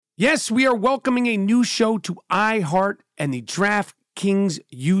Yes, we are welcoming a new show to iHeart and the DraftKings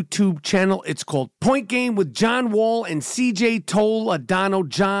YouTube channel. It's called Point Game with John Wall and CJ Toledano.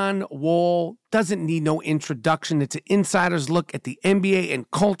 John Wall doesn't need no introduction. It's an insider's look at the NBA and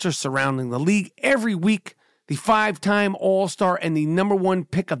culture surrounding the league. Every week, the five-time All-Star and the number one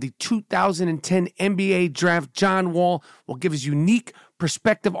pick of the 2010 NBA Draft, John Wall, will give his unique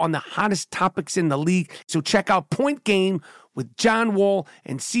perspective on the hottest topics in the league. So check out Point Game with John Wall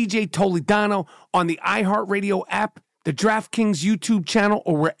and CJ Toledano on the iHeartRadio app, the DraftKings YouTube channel,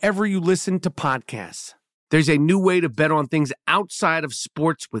 or wherever you listen to podcasts. There's a new way to bet on things outside of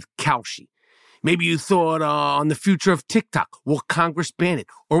sports with Kalshi. Maybe you thought on the future of TikTok. Will Congress ban it?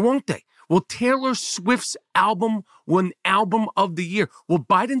 Or won't they? Will Taylor Swift's album win Album of the Year? Will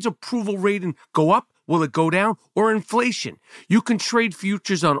Biden's approval rating go up? Will it go down? Or inflation? You can trade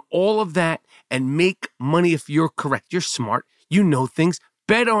futures on all of that and make money if you're correct. You're smart. You know things.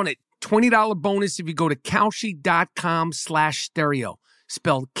 Bet on it. $20 bonus if you go to Kalshi.com/stereo.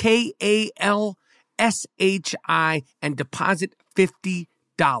 Spelled Kalshi and deposit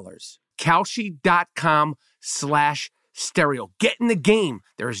 $50. Kalshi.com/stereo. Get in the game.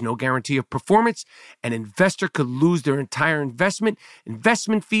 There is no guarantee of performance. An investor could lose their entire investment.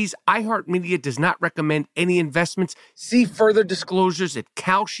 Investment fees. iHeartMedia does not recommend any investments. See further disclosures at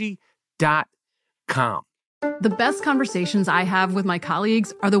Kalshi.com. The best conversations I have with my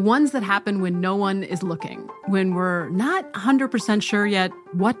colleagues are the ones that happen when no one is looking, when we're not 100% sure yet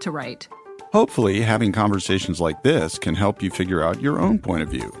what to write. Hopefully, having conversations like this can help you figure out your own point of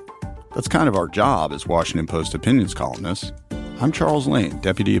view. That's kind of our job as Washington Post opinions columnists. I'm Charles Lane,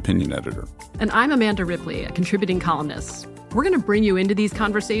 Deputy Opinion Editor. And I'm Amanda Ripley, a contributing columnist. We're going to bring you into these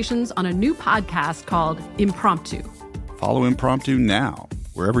conversations on a new podcast called Impromptu. Follow Impromptu now,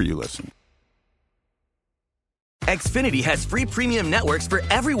 wherever you listen. Xfinity has free premium networks for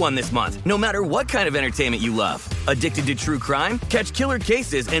everyone this month, no matter what kind of entertainment you love. Addicted to true crime? Catch killer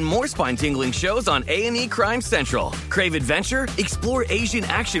cases and more spine-tingling shows on A&E Crime Central. Crave adventure? Explore Asian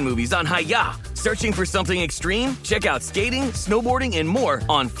action movies on Hi-YAH. Searching for something extreme? Check out skating, snowboarding, and more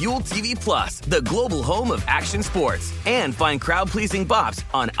on Fuel TV Plus, the global home of action sports. And find crowd-pleasing bops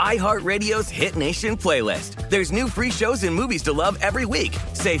on iHeartRadio's Hit Nation playlist. There's new free shows and movies to love every week.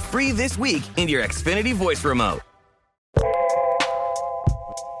 Say free this week in your Xfinity voice remote.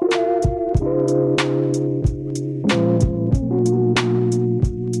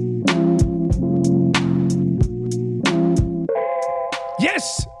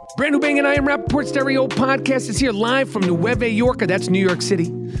 Yes, brand new Bang and I Am Rappaport Stereo podcast is here live from Nueva York. That's New York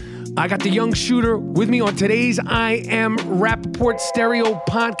City. I got the young shooter with me on today's I Am Rappaport Stereo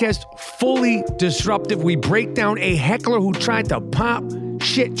podcast, fully disruptive. We break down a heckler who tried to pop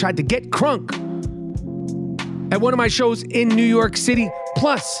shit, tried to get crunk at one of my shows in New York City.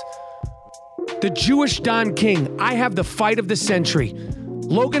 Plus, the Jewish Don King. I have the fight of the century.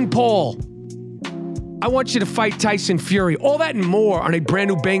 Logan Paul. I want you to fight Tyson Fury. All that and more on a brand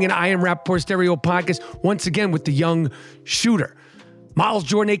new Bangin' I Am Rappaport Stereo podcast. Once again with the young shooter. Miles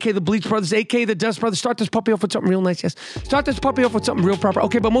Jordan, a.k.a. the Bleach Brothers, a.k.a. the Dust Brothers. Start this puppy off with something real nice, yes. Start this puppy off with something real proper.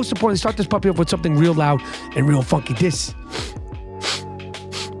 Okay, but most importantly, start this puppy off with something real loud and real funky. This.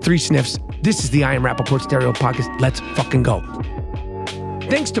 3 sniffs. This is the I Am Rappaport Stereo podcast. Let's fucking go.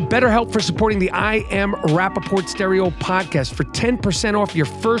 Thanks to BetterHelp for supporting the I Am Rappaport Stereo podcast. For 10% off your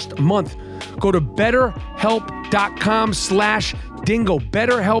first month, go to BetterHelp.com/dingo.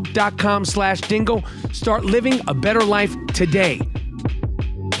 BetterHelp.com/dingo. Start living a better life today.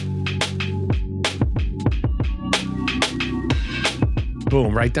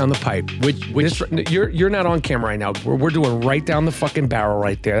 Boom, right down the pipe. You're not on camera right now. We're doing right down the fucking barrel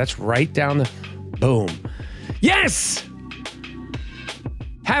right there. That's right down the boom. Yes!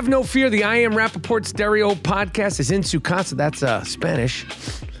 Have no fear. The I Am Rappaport Stereo podcast is in su casa. That's Spanish.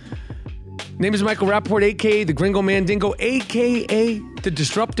 Name is Michael Rappaport, a.k.a. the Gringo Mandingo, a.k.a. the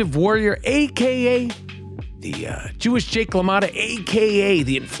Disruptive Warrior, a.k.a. the Jewish Jake LaMotta, a.k.a.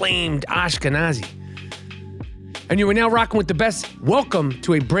 the Inflamed Ashkenazi. And you are now rocking with the best. Welcome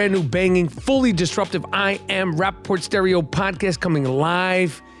to a brand new banging, fully disruptive I Am Rappaport Stereo podcast coming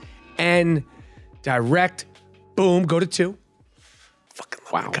live and direct. Boom, go to 2. Fucking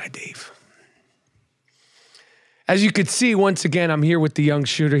love that guy, Dave. As you could see, once again, I'm here with the young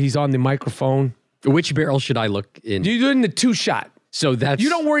shooter. He's on the microphone. Which barrel should I look in? You're doing the 2-shot. So that's... You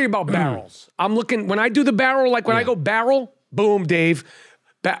don't worry about barrels. I'm looking... When I do the barrel, like when I go barrel, boom, Dave.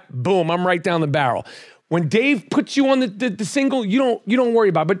 Boom, I'm right down the barrel. When Dave puts you on the single, you don't worry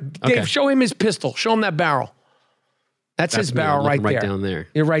about it. But Dave, show him his pistol. Show him that barrel. That's his barrel right there. Right down there.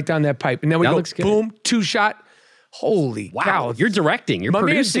 You're right down that pipe. And then we go, boom, 2-shot. Holy cow. You're directing. You're My man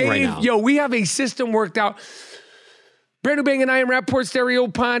producing Dave, right now. Yo, we have a system worked out. Brandon Bang and I am Rapport Stereo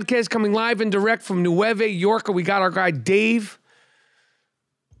Podcast coming live and direct from Nueve, York. We got our guy Dave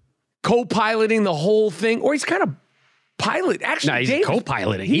co-piloting the whole thing. Or he's kind of pilot. Actually, No, he's Dave,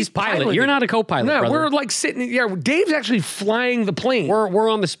 co-piloting. He's piloting. You're not a co-pilot, No, brother. we're like sitting. Yeah, Dave's actually flying the plane. We're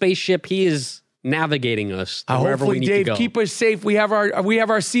on the spaceship. He is navigating us to wherever Hopefully, we need Dave, to go. keep us safe. We have our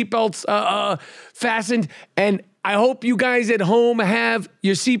seatbelts fastened, and I hope you guys at home have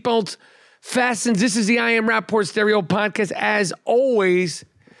your seatbelts fastened. This is the I Am Rapport Stereo Podcast. As always,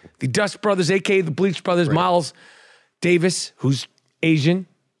 the Dust Brothers, aka the Bleach Brothers, Miles Davis, who's Asian,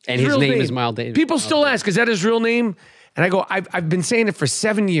 And his name is Miles Davis. People still ask, "Is that his real name?" And I go, "I've been saying it for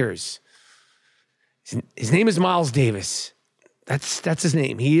 7 years. His name is Miles Davis." That's his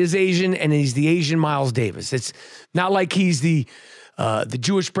name. He is Asian, and he's the Asian Miles Davis. It's not like he's the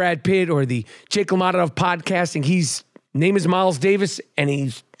Jewish Brad Pitt or the Jake LaMotta of podcasting. His name is Miles Davis, and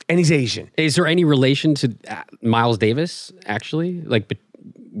he's Asian. Is there any relation to Miles Davis, actually? Like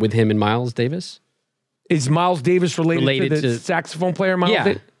with him and Miles Davis? Is Miles Davis related to the to- saxophone player, Miles?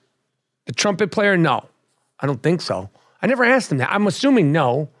 Yeah. The trumpet player? No, I don't think so. I never asked him that. I'm assuming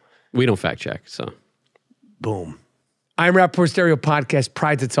no. We don't fact check, so. Boom. I'm Rapport Stereo Podcast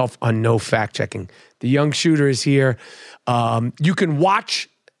prides itself on no fact checking. The young shooter is here. You can watch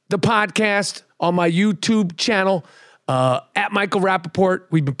the podcast on my YouTube channel at Michael Rappaport.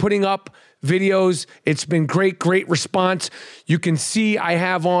 We've been putting up videos. It's been great response. You can see I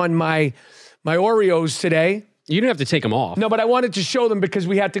have on my Oreos today. You don't have to take them off. No, but I wanted to show them because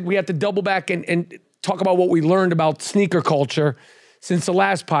we had to double back and talk about what we learned about sneaker culture since the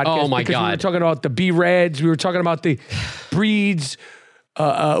last podcast. Oh, my because God. we were talking about the B-Reds. We were talking about the breeds. We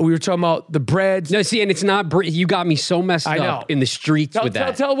were talking about the breads. No, see, and it's not. You got me so messed I know. up in the streets with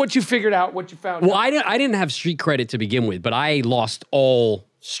that. Tell what you figured out, what you found Well, out. I didn't have street credit to begin with, but I lost all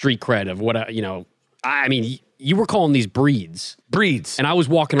street cred of what I mean, you were calling these breeds, Breeds. and I was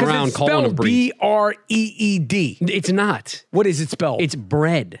walking around it's calling them spelled breeds. B-R-E-E-D. It's not. What is it spelled? It's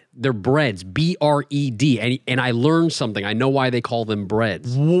bread. They're breads. B-R-E-D. And I learned something. I know why they call them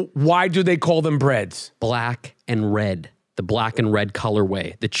breads. Why do they call them breads? Black and red. The black and red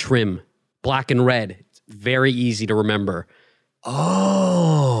colorway. The trim. Black and red. It's very easy to remember.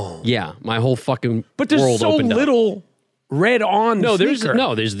 Oh. Yeah, my whole fucking But there's world so opened up. little red on the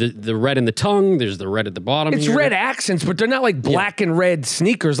sneaker. There's the red in the tongue. There's the red at the bottom. It's here. red accents, but they're not like black and red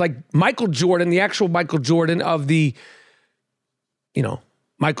sneakers. Like Michael Jordan, the actual Michael Jordan of the,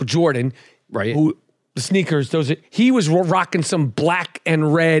 Michael Jordan, Right. Who the sneakers? He was rocking some black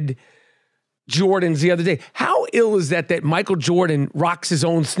and red Jordans the other day. How ill is that Michael Jordan rocks his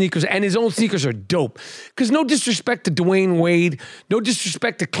own sneakers, and his own sneakers are dope? Because no disrespect to Dwayne Wade, no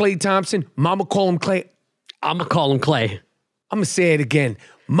disrespect to Klay Thompson. Mama call him Klay. I'm going to call him Clay. I'm gonna say it again.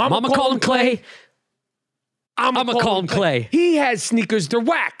 Mama call him Clay. I'ma call him Clay. He has sneakers. They're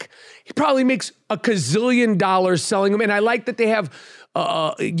whack. He probably makes a gazillion dollars selling them. And I like that they have,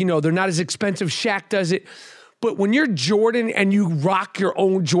 they're not as expensive. Shaq does it. But when you're Jordan and you rock your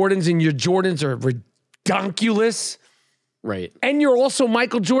own Jordans and your Jordans are redonkulous, Right. and you're also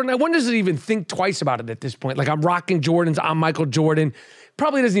Michael Jordan, I wonder does it even think twice about it at this point? Like, I'm rocking Jordans, I'm Michael Jordan.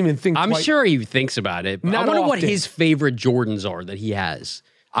 Probably doesn't even think I'm twice. sure he thinks about it. Not I wonder what often. his favorite Jordans are that he has.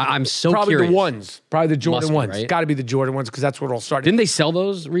 I'm so Probably curious. the ones. Probably the Jordan Must be, ones. right? Got to be the Jordan ones because that's where it all started. Didn't they sell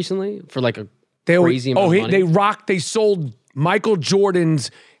those recently for like a They crazy amount of money? They sold Michael Jordan's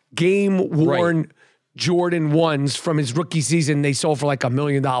game-worn Jordan 1s from his rookie season. They sold for like $1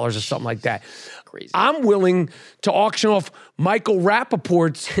 million or something like that. Crazy. I'm willing to auction off Michael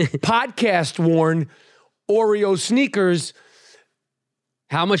Rappaport's podcast-worn Oreo sneakers.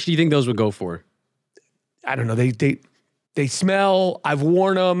 How much do you think those would go for? I don't know. They smell. I've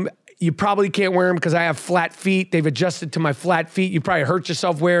worn them. You probably can't wear them because I have flat feet. They've adjusted to my flat feet. You probably hurt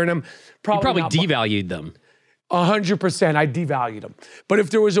yourself wearing them. You probably not devalued them. 100%. I devalued them. But if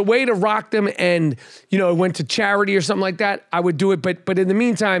there was a way to rock them and, it went to charity or something like that, I would do it. But in the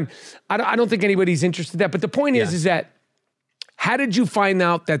meantime, I don't think anybody's interested in that. But the point is that how did you find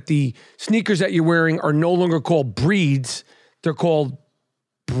out that the sneakers that you're wearing are no longer called breeds? They're called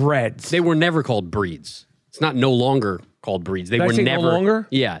breads. They were never called breeds. It's not no longer called breeds. They Did I were say no never longer?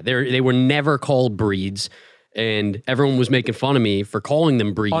 Yeah, they were never called breeds. And everyone was making fun of me for calling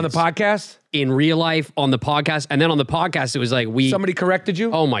them breeds. On the podcast? In real life, on the podcast. And then on the podcast, it was like Somebody corrected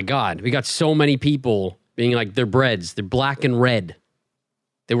you? oh my God, we got so many people being like, they're breads. They're black and red.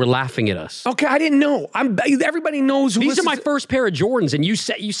 They were laughing at us. Okay, I didn't know. Everybody knows who These are listens my to- first pair of Jordans, and you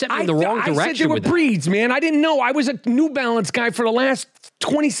sent me in the wrong I said direction they were with that. breeds, man. I didn't know. I was a New Balance guy for the last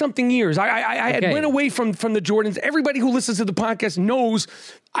 20-something years. I had went away from the Jordans. Everybody who listens to the podcast knows,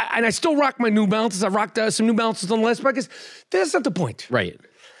 and I still rock my New Balances. I rocked some New Balances on the last podcast. That's not the point. Right.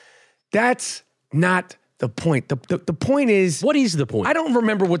 That's not the point. The point is... What is the point? I don't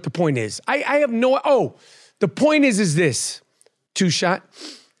remember what the point is. I have no... Oh, the point is this. Two Shot.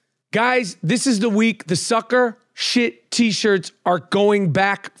 Guys, this is the week the sucker shit t-shirts are going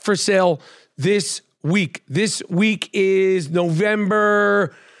back for sale this week. This week is the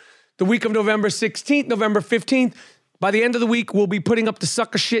week of November 16th, November 15th. By the end of the week, we'll be putting up the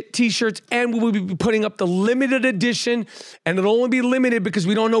sucker shit t-shirts and we will be putting up the limited edition, and it'll only be limited because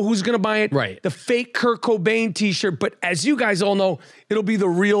we don't know who's going to buy it. Right. The fake Kurt Cobain t-shirt. But as you guys all know, it'll be the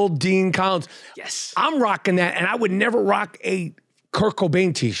real Dean Collins. Yes. I'm rocking that, and I would never rock a Kurt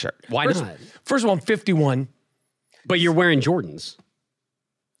Cobain t-shirt. Why not? First of all, I'm 51. But you're wearing Jordans.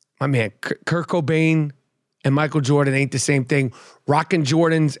 My man, Kurt Cobain and Michael Jordan ain't the same thing. Rocking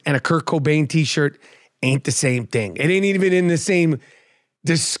Jordans and a Kurt Cobain t-shirt ain't the same thing. It ain't even in the same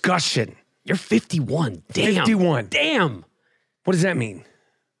discussion. You're 51. Damn. 51. Damn. What does that mean?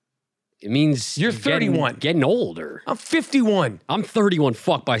 It means You're 31. Getting older. I'm 51. I'm 31.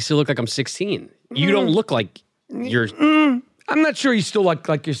 Fuck, but I still look like I'm 16. You don't look like you're... I'm not sure you still look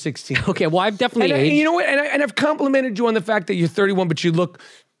like you're 16. Okay, well, I've definitely And aged. you know what? And I've complimented you on the fact that you're 31, but you look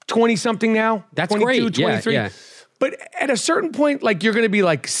 20-something now. That's 22, great. Yeah, 23. yeah. But at a certain point, like, you're going to be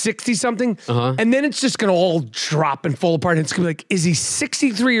like 60-something, and then it's just going to all drop and fall apart. And it's going to be like, is he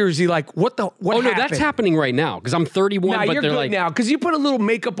 63 or is he like, what no, happened? that's happening right now because I'm 31, Nah, but you're they're good like... now because you put a little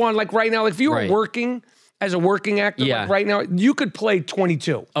makeup on, like right now. Like if you were Right. working as a working actor, Yeah. like right now, you could play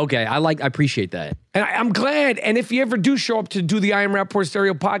 22. Okay, I appreciate that. And I'm glad. And if you ever do show up to do the I Am Rapport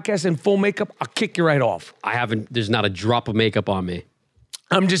Stereo podcast in full makeup, I'll kick you right off. There's not a drop of makeup on me.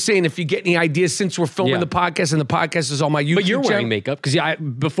 I'm just saying, if you get any ideas, since we're filming Yeah. the podcast and the podcast is on my YouTube But you're wearing channel, makeup because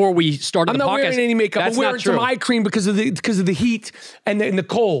before we started I'm the not podcast... wearing any makeup. That's I'm wearing not true. some eye cream because of the heat and the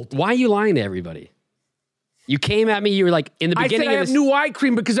cold. Why are you lying to everybody? You came at me, you were like, in the I beginning said I of have this... new eye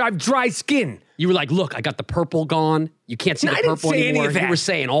cream because I have dry skin. You were like, look, I got the purple gone. You can't see No, the I didn't purple say anymore. any of that. You were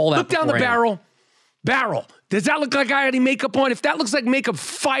saying all that Look down the beforehand. barrel. Does that look like I had any makeup on? If that looks like makeup,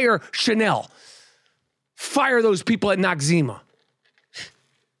 fire Chanel. Fire those people at Noxzema.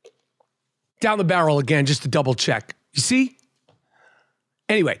 Down the barrel again, just to double check. You see?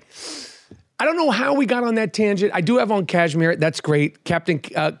 Anyway, I don't know how we got on that tangent. I do have on Cashmere. That's great. Captain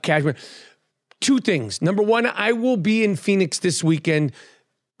Cashmere. Two things. Number one, I will be in Phoenix this weekend.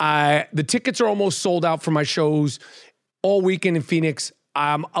 The tickets are almost sold out for my shows all weekend in Phoenix.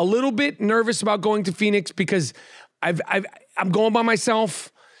 I'm a little bit nervous about going to Phoenix because I'm going by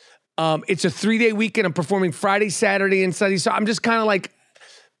myself. It's a 3-day weekend. I'm performing Friday, Saturday, and Sunday. So I'm just kind of like,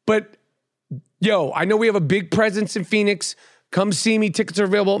 but yo, I know we have a big presence in Phoenix. Come see me. Tickets are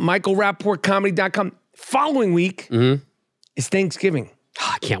available at michaelrapportcomedy.com. Following week is Thanksgiving.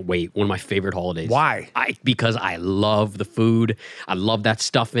 I can't wait. One of my favorite holidays. Why? Because I love the food. I love that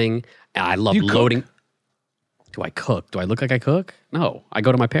stuffing. I love You cook? loading. Do I cook? Do I look like I cook? No. I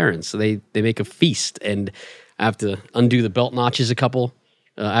go to my parents. So they make a feast, and I have to undo the belt notches a couple.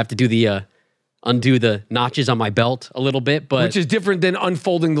 I have to do undo the notches on my belt a little bit, but Which is different than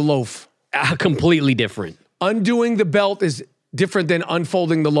unfolding the loaf. Completely different. Undoing the belt is different than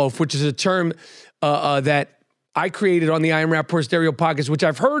unfolding the loaf, which is a term that I created on the I Am Rapport Stereo podcast, which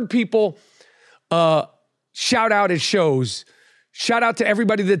I've heard people shout out at shows. Shout out to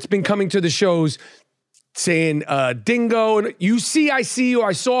everybody that's been coming to the shows saying, Dingo, and I see you.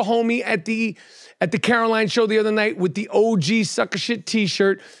 I saw homie at the Caroline show the other night with the OG Sucker Shit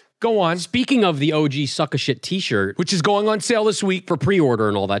t-shirt. Go on. Speaking of the OG Sucker Shit t-shirt, Which is going on sale this week. for pre-order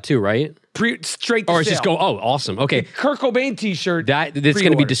and all that too, right? Straight to Or it's sale. just go, oh, awesome. Okay. Kurt Cobain t-shirt. That's going to be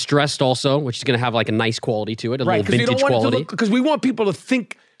pre-order. distressed also, which is going to have like a nice quality to it, a Right, little because you vintage don't want it to quality. look, because we want people to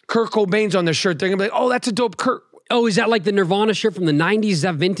think Kurt Cobain's on their shirt. They're going to be like, oh, that's a dope Kurt. Oh, is that like the Nirvana shirt from the 90s? Is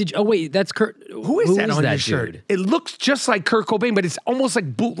that vintage? Oh, wait, that's Kurt. Who is that on your dude? shirt? It looks just like Kurt Cobain, but it's almost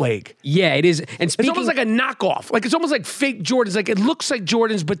like bootleg. Yeah, it is. And It's speaking, almost like a knockoff. Like it's almost like fake Jordans. Like it looks like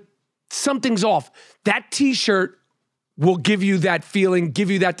Jordans, but something's off. That t-shirt will give you that feeling, give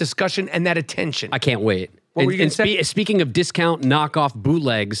you that discussion and that attention. I can't wait. What were you gonna say? Speaking of discount knockoff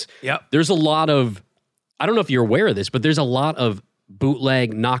bootlegs, Yep. there's a lot of, I don't know if you're aware of this, but there's a lot of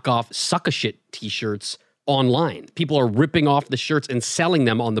bootleg knockoff sucker shit t-shirts online. People are ripping off the shirts and selling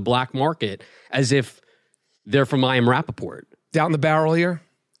them on the black market as if they're from I Am Rappaport. Down the barrel here.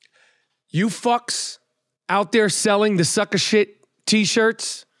 You fucks out there selling the sucker shit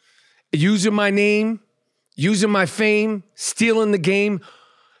t-shirts, using my name, using my fame, stealing the game.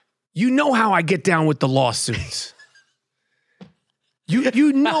 You know how I get down with the lawsuits.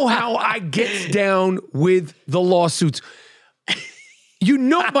 You know how I gets down with the lawsuits. You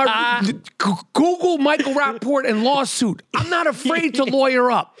know Google Michael Rappaport and lawsuit. I'm not afraid to lawyer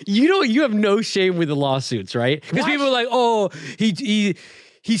up. You have no shame with the lawsuits, right? Because people are like, oh, he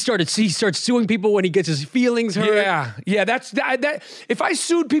starts suing people when he gets his feelings hurt. Yeah. That's that. If I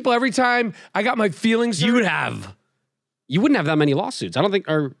sued people every time I got my feelings hurt, you wouldn't have that many lawsuits. I don't think.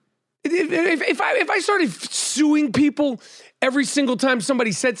 Or if I started suing people every single time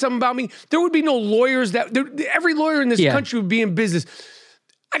somebody said something about me, there would be no lawyers. Every lawyer in this country would be in business.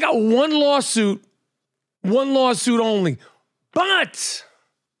 I got one lawsuit only.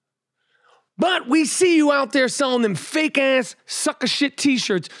 But we see you out there selling them fake ass sucker shit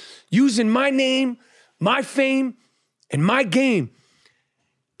t-shirts using my name, my fame, and my game.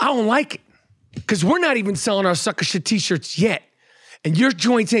 I don't like it because we're not even selling our sucker shit t-shirts yet. And your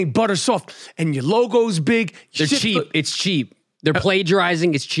joints ain't butter soft and your logo's big. They're cheap. It's cheap. They're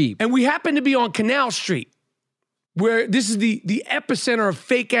plagiarizing. It's cheap. And we happen to be on Canal Street, where this is the epicenter of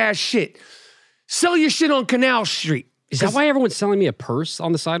fake ass shit. Sell your shit on Canal Street. Is that why everyone's selling me a purse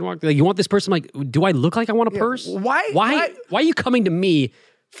on the sidewalk? Like, you want this purse? I'm like, do I look like I want a purse? Why are you coming to me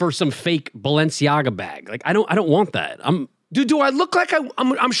for some fake Balenciaga bag? Like, I don't want that. Do I look like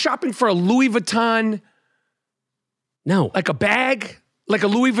I'm shopping for a Louis Vuitton? No. Like a bag? Like a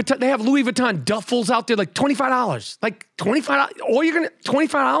Louis Vuitton? They have Louis Vuitton duffels out there, like $25. Like $25. Or you're gonna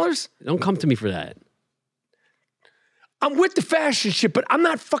 $25? Don't come to me for that. I'm with the fashion shit, but I'm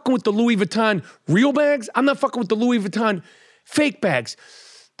not fucking with the Louis Vuitton real bags. I'm not fucking with the Louis Vuitton fake bags.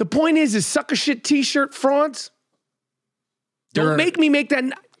 The point is sucker shit t-shirt frauds. Don't make me make that.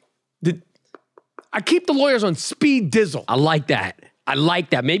 I keep the lawyers on speed dizzle. I like that.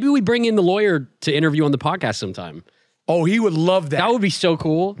 Maybe we bring in the lawyer to interview on the podcast sometime. Oh, he would love that. That would be so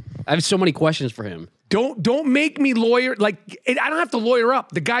cool. I have so many questions for him. Don't make me lawyer. Like, I don't have to lawyer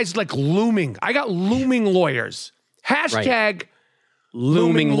up. The guy's like looming. I got looming lawyers. Hashtag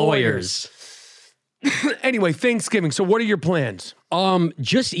looming lawyers. Anyway, Thanksgiving. So what are your plans?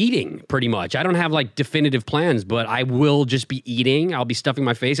 Just eating, pretty much. I don't have like definitive plans, but I will just be eating. I'll be stuffing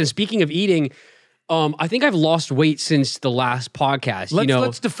my face. And speaking of eating, I think I've lost weight since the last podcast.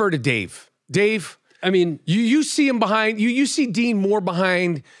 Let's defer to Dave. Dave, I mean, you see him behind you see Dean more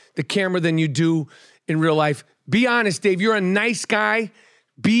behind the camera than you do in real life. Be honest, Dave. You're a nice guy.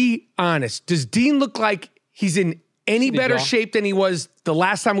 Be honest. Does Dean look like he's in any better shape than he was the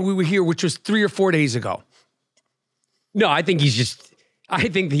last time we were here, which was 3 or 4 days ago? No, I think he's just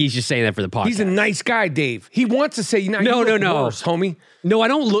saying that for the podcast. He's a nice guy, Dave. He wants to say, no, worse, homie. No, I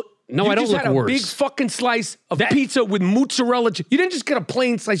don't look. No, I don't look worse. You just had a big fucking slice of pizza with mozzarella. You didn't just get a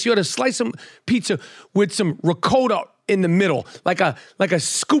plain slice. You had a slice of pizza with some ricotta in the middle, like a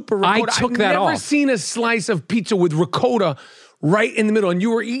scoop of ricotta. I've never seen a slice of pizza with ricotta right in the middle. And you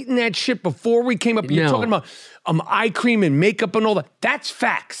were eating that shit before we came up. You're talking about eye cream and makeup and all that. That's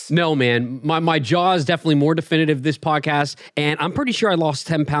facts. No, man. My jaw is definitely more definitive this podcast. And I'm pretty sure I lost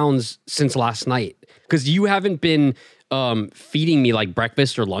 10 pounds since last night. Because you haven't been feeding me like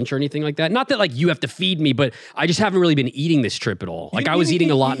breakfast or lunch or anything like that. Not that like you have to feed me, but I just haven't really been eating this trip at all. Like I was eating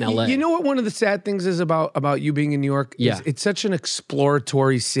a lot in LA. You know what one of the sad things is about you being in New York? Yeah. It's such an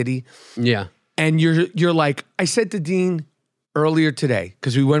exploratory city. Yeah. And you're like, I said to Dean earlier today,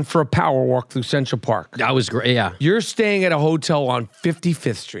 because we went for a power walk through Central Park. That was great, yeah. You're staying at a hotel on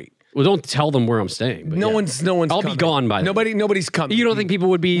 55th Street. Well, don't tell them where I'm staying. But no one's I'll coming. be gone by then. Nobody's coming. You don't think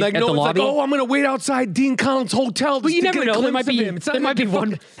people would be like, at the lobby? Like, I'm going to wait outside Dean Collins' hotel. But you never know. There might be one. It's like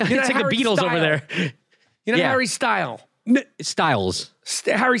the Beatles over there. You know Harry Style? Styles.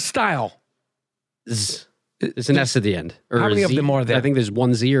 Harry Style. It's an S at the end. Or how many of them are there? I think there's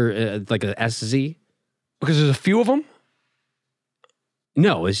one Z or like a SZ. Because there's a few of them?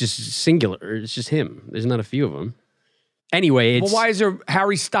 No, it's just singular. It's just him. There's not a few of them. Anyway, it's... Well, why is there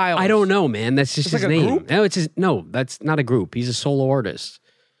Harry Styles? I don't know, man. That's just his like name. Group? No, that's not a group. He's a solo artist.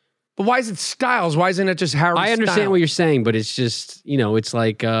 But why is it Styles? Why isn't it just Harry Styles? I understand what you're saying, but it's just, it's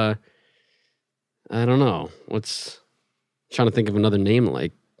like, I don't know. Trying to think of another name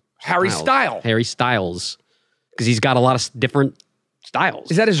like... Harry Styles. Harry Styles. Because he's got a lot of different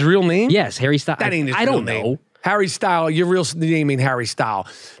styles. Is that his real name? Yes, Harry Styles. That ain't his real name. I don't know. Harry Style, your real name ain't Harry Style.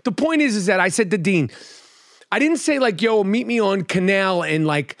 The point is that I said to Dean, I didn't say like, yo, meet me on Canal and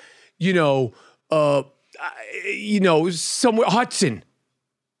like, somewhere Hudson.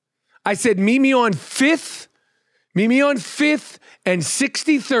 I said, meet me on 5th and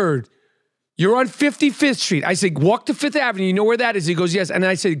 63rd. You're on 55th Street. I said, walk to 5th Avenue. You know where that is? He goes, yes. And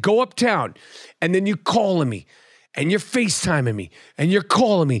I said, go uptown. And then you calling me. and you're FaceTiming me, and you're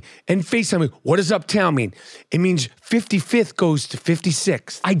calling me, and FaceTiming me, what does uptown mean? It means 55th goes to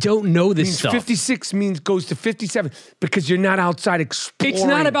 56th. I don't know this stuff. 56 goes to 57 because you're not outside exploring. It's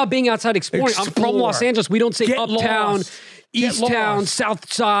not about being outside exploring. I'm from Los Angeles. We don't say Get uptown, lost. east Get town, lost.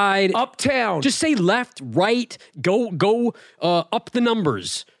 south side. Uptown. Just say left, right, go up the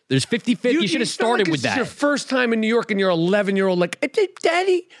numbers. There's 55th. You should have started with This is that. your first time in New York and you're 11-year-old like,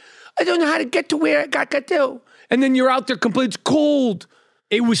 Daddy, I don't know how to get to where I got to. And then you're out there completely, it's cold.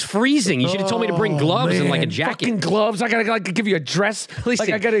 It was freezing. You should have told me to bring gloves and like a Man, jacket. Fucking gloves. I gotta give you a dress. Listen,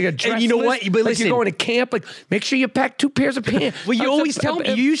 like I gotta get a dress. and you know list. what? But like listen. you're going to camp. Like make sure you pack 2 pairs of pants. Well, you always tell me.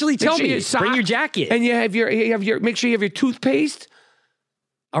 You usually tell me. Make sure Bring your socks, jacket. and you have your. Make sure you have your toothpaste.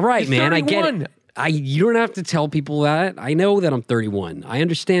 All right, You're man. 31. I get it. You don't have to tell people that. I know that I'm 31. I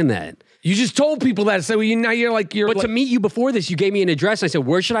understand that. You just told people that. So now you're like But to meet you before this, you gave me an address. I said,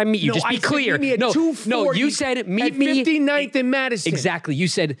 "Where should I meet you?" No, Just be I said clear. meet me at No, 240 you said meet at me 59th and Madison. Exactly. You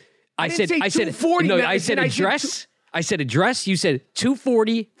said. I didn't said. say I said. 240 No, I Madison, said I said address. I said address. You said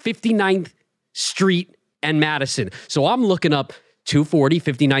 240 59th Street and Madison. So I'm looking up 240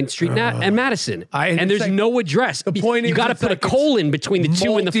 59th Street and Madison, and there's like, no address. The point you is, got to it's put like a colon between the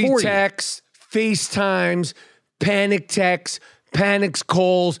 2 and the 40. Multi-texts, FaceTimes, panic texts, panics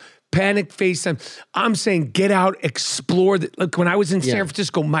calls, panic FaceTime. I'm saying get out, explore. Look, when I was in San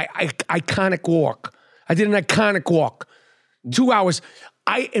Francisco, my iconic walk. I did an iconic walk. 2 hours.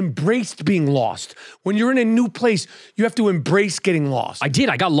 I embraced being lost. When you're in a new place, you have to embrace getting lost. I did.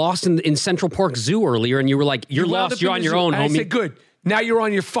 I got lost in Central Park Zoo earlier, and you were like, "You're wound lost. up You're in on the your zoo. own, And homie." I said, good. Now you're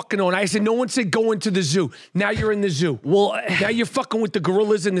on your fucking own. I said, no one said go into the zoo. Now you're in the zoo. Well, now you're fucking with the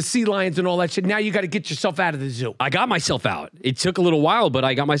gorillas and the sea lions and all that shit. Now you got to get yourself out of the zoo. I got myself out. It took a little while, but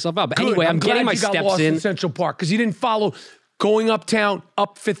I got myself out. But Good. anyway, I'm glad getting my you got steps lost in. Central Park because you didn't follow going uptown,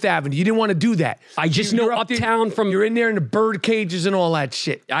 up Fifth Avenue. You didn't want to do that. I just know You're up there- uptown from. You're in there in the bird cages and all that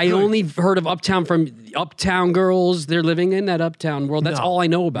shit. I Good. only heard of uptown from uptown girls. They're living in that uptown world. That's No. all I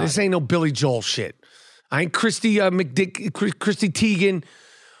know about. This ain't no Billy Joel shit. I ain't Christy Christy Teigen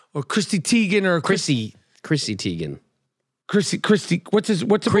or Christy Teigen or Chrissy Teigen. Christy. What's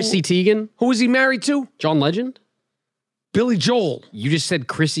Chrissy Teigen. Who was he married to? John Legend. Billy Joel. You just said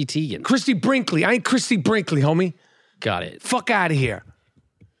Chrissy Teigen. Christy Brinkley. I ain't Christy Brinkley, homie. Got it. Fuck out of here.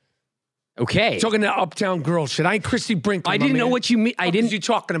 Okay. Talking to uptown girl shit. I ain't Christy Brinkley. I didn't know what you mean. I didn't. What are you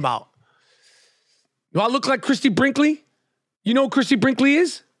talking about? Do I look like Christy Brinkley? You know who Christy Brinkley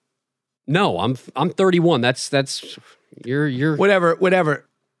is? No, I'm 31. That's you're Whatever.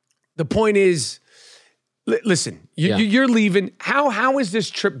 The point is, listen. You're leaving. How has this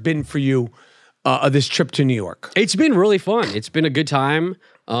trip been for you? This trip to New York. It's been really fun. It's been a good time.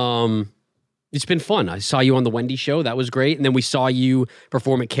 It's been fun. I saw you on the Wendy show. That was great. And then we saw you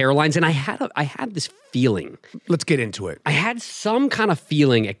perform at Caroline's. And I had this feeling. Let's get into it. I had some kind of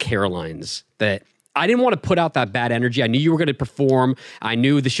feeling at Caroline's that I didn't want to put out that bad energy. I knew you were going to perform. I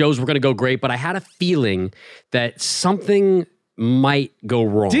knew the shows were going to go great. But I had a feeling that something might go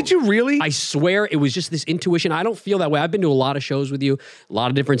wrong. Did you really? I swear it was just this intuition. I don't feel that way. I've been to a lot of shows with you, a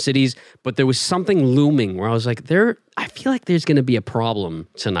lot of different cities, but there was something looming where I was like, I feel like there's going to be a problem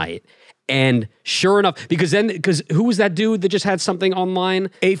tonight. And sure enough, because who was that dude that just had something online?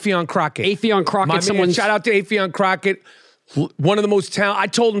 Afion Crockett. Afion Crockett. My man, shout out to Afion Crockett. One of the most talented, I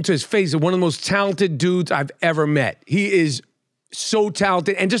told him to his face, one of the most talented dudes I've ever met. He is so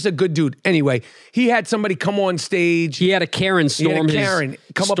talented and just a good dude. Anyway, he had somebody come on stage. He had a Karen storm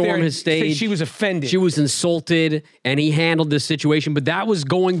come up there and his say stage. she was offended. She was insulted, and he handled this situation. But that was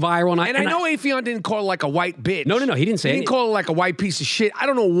going viral. And I know Afion didn't call her like a white bitch. No, he didn't say He didn't call her like a white piece of shit. I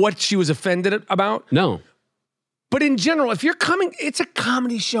don't know what she was offended about. No. But in general, if you're coming, it's a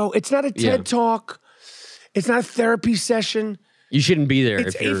comedy show. It's not a TED Talk. It's not a therapy session. You shouldn't be there.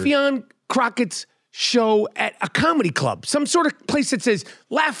 It's Afion Crockett's show at a comedy club, some sort of place that says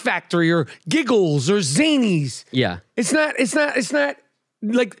Laugh Factory or Giggles or Zanies. Yeah. It's not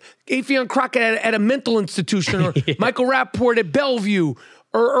like Afion Crockett at a mental institution or Michael Rappaport at Bellevue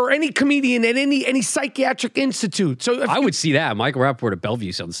or any comedian at any psychiatric institute. So I would see that. Michael Rappaport at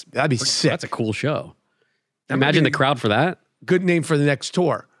Bellevue sounds... That'd be sick. That's a cool show. Imagine the crowd for that. Good name for the next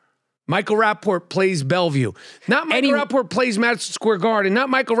tour. Michael Rappaport plays Bellevue. Not Michael Rappaport plays Madison Square Garden. Not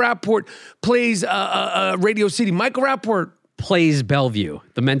Michael Rappaport plays Radio City. Michael Rappaport plays Bellevue,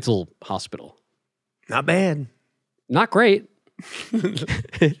 the mental hospital. Not bad. Not great.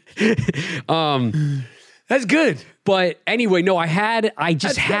 That's good. But anyway, no, I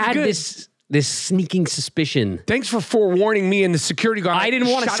just had good. this sneaking suspicion. Thanks for forewarning me and the security guard. I didn't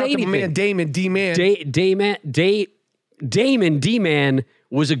want to Shout say out to anything. my man Damon D-Man. Damon D-Man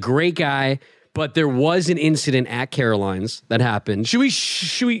was a great guy, But there was an incident at Caroline's that happened. Should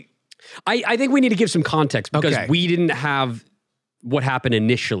we? I think we need to give some context because Okay. we didn't have what happened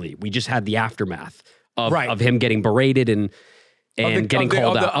initially. We just had the aftermath of him getting berated and getting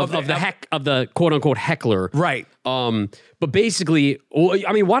called out of the quote unquote heckler. Right. But basically,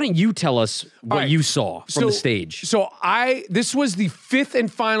 I mean, why don't you tell us what you saw from the stage? So this was the 5th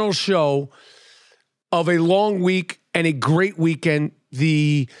and final show of a long week and a great weekend.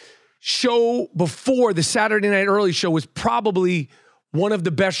 The show before the Saturday Night Early show was probably one of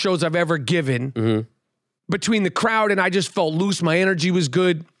the best shows I've ever given. Between the crowd and I just felt loose. My energy was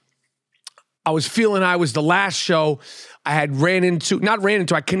good. I was feeling I was the last show. I had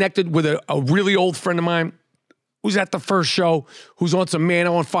I connected with a really old friend of mine who's at the first show, who's on some Man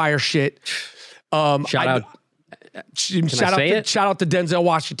on Fire shit. Shout out to Denzel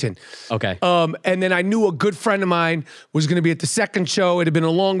Washington. Okay. And then I knew a good friend of mine was going to be at the second show. It had been a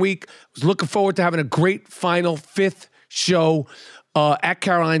long week. I was looking forward to having a great final 5th show at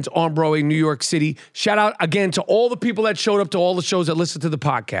Caroline's on Broadway, New York City. Shout out again to all the people that showed up to all the shows that listened to the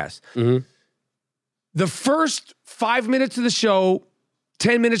podcast. The first 5 minutes of the show,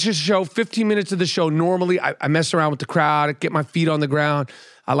 10 minutes of the show, 15 minutes of the show, normally I mess around with the crowd, get my feet on the ground.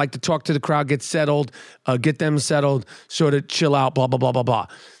 I like to talk to the crowd, get settled, get them settled, sort of chill out, blah, blah, blah, blah, blah.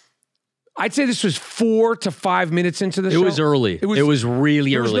 I'd say this was 4 to 5 minutes into the show. It was early. It was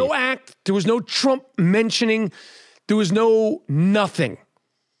really early. There was no act. There was no Trump mentioning. There was no nothing.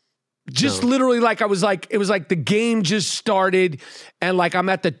 Just literally it was like the game just started and like I'm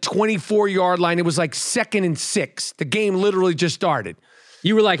at the 24-yard line. It was like 2nd and 6. The game literally just started.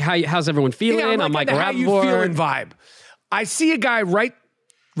 You were like, how's everyone feeling? Yeah, I'm like how you feeling vibe. I see a guy right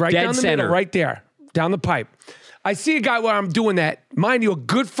down the middle, right there, down the pipe. I see a guy while I'm doing that. Mind you, a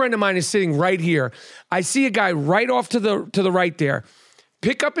good friend of mine is sitting right here. I see a guy right off to the right there,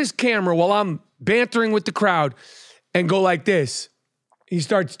 pick up his camera while I'm bantering with the crowd and go like this. He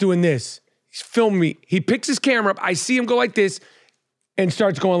starts doing this. He's filming me. He picks his camera up. I see him go like this and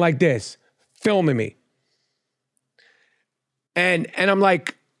starts going like this, filming me. And I'm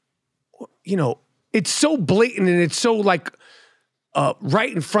like, it's so blatant and it's so like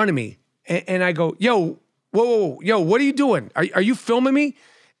right in front of me. And I go, yo, whoa, what are you doing? Are you filming me?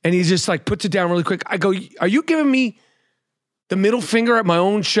 And he just like puts it down really quick. I go, are you giving me the middle finger at my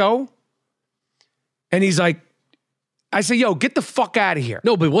own show? And he's like, I say, yo, get the fuck out of here.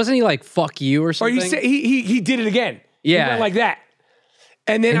 No, but wasn't he like, fuck you or something? Or he did it again. Yeah. He went like that.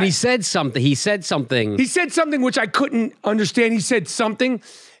 And then he said something. He said something which I couldn't understand. He said something.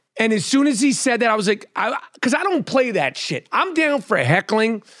 And as soon as he said that, I was like, because I don't play that shit. I'm down for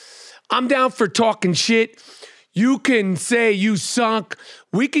heckling. I'm down for talking shit. You can say you sunk.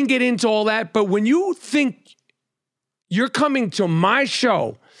 We can get into all that. But when you think you're coming to my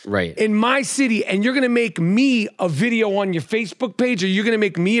show, right, in my city, and you're going to make me a video on your Facebook page, or you're going to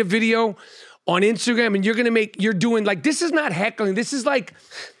make me a video on Instagram, and you're doing like, this is not heckling. This is like,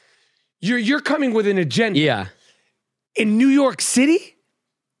 you're coming with an agenda. Yeah. In New York City?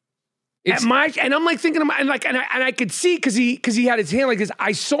 And I'm like thinking, and I could see, because he had his hand like this,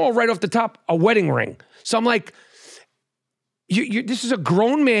 I saw right off the top a wedding ring. So I'm like, this is a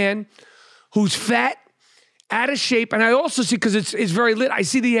grown man who's fat, out of shape, and I also see, because it's very lit, I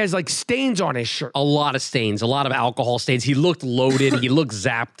see that he has like stains on his shirt. A lot of stains, a lot of alcohol stains. He looked loaded. He looked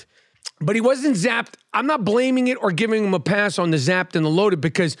zapped. But he wasn't zapped. I'm not blaming it or giving him a pass on the zapped and the loaded,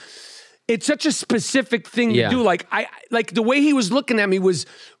 because it's such a specific thing to do. Like the way he was looking at me was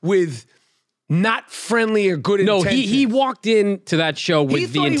with not friendly or good intentions. No, he walked into that show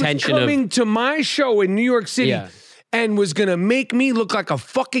with the intention he was coming to my show in New York City. Yeah. And was going to make me look like a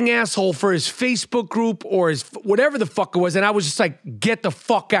fucking asshole for his Facebook group or his whatever the fuck it was. And I was just like, get the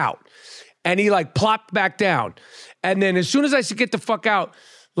fuck out. And he like plopped back down. And then as soon as I said, get the fuck out,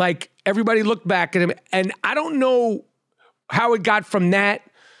 like everybody looked back at him. And I don't know how it got from that,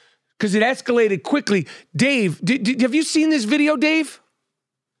 because it escalated quickly. Dave, have you seen this video, Dave?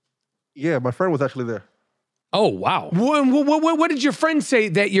 Yeah, my friend was actually there. Oh, wow. What did your friend say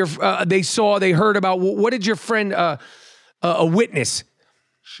that they heard about? What did your friend witness?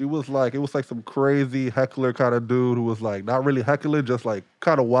 She was like, it was like some crazy heckler kind of dude who was like, not really heckling, just like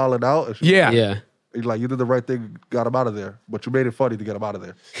kind of wilding out. And Yeah. Like, you did the right thing, got him out of there, but you made it funny to get him out of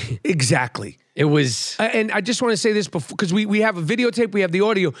there. Exactly. It was. And I just want to say this before, because we have a videotape, we have the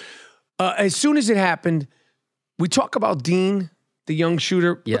audio. As soon as it happened, we talk about Dean, the young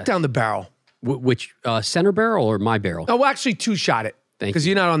shooter. Yes. Look down the barrel. Which center barrel or my barrel? Oh, well, actually, two shot it, because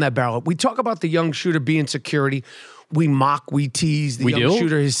you're not on that barrel. We talk about the young shooter being security. we tease the We young do?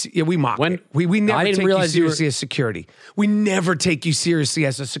 shooter. We mock. It. We never I didn't take you realize you were- seriously as security. We never take you seriously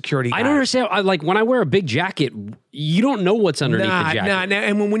as a security guy. I don't understand. Like when I wear a big jacket, you don't know what's underneath the jacket. Nah.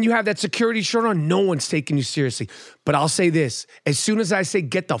 And when you have that security shirt on, no one's taking you seriously. But I'll say this: as soon as I say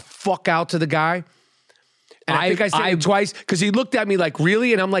 "get the fuck out" to the guy, and I think I said it twice because he looked at me like,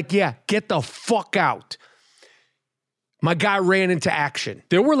 "Really?" And I'm like, "Yeah, get the fuck out." My guy ran into action.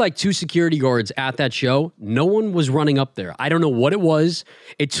 There were like 2 security guards at that show. No one was running up there. I don't know what it was.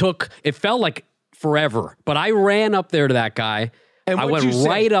 It felt like forever. But I ran up there to that guy. And I what'd went you say?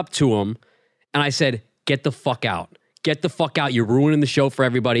 right up to him and I said, "Get the fuck out. Get the fuck out. You're ruining the show for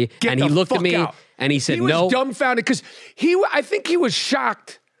everybody." Get And he the looked at fuck me out. and he said, He was "No." dumbfounded because I think he was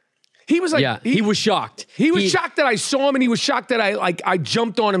shocked. He was like, Yeah, he was shocked. He was shocked that I saw him, and he was shocked that I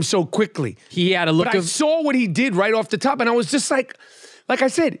jumped on him so quickly. He had a look But I of saw what he did right off the top, and I was just like I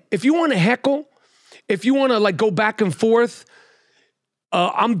said, if you want to heckle, if you want to like go back and forth,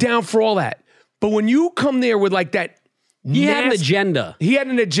 I'm down for all that. But when you come there with like that, he had an agenda. He had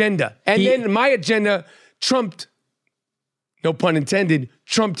an agenda, and then my agenda trumped. No pun intended,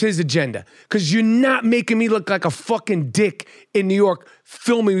 trumped his agenda. Because you're not making me look like a fucking dick in New York,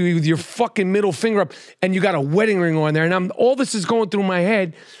 filming me with your fucking middle finger up, and you got a wedding ring on there. And all this is going through my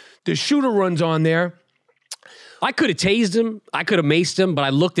head. The shooter runs on there. I could have tased him. I could have maced him, but I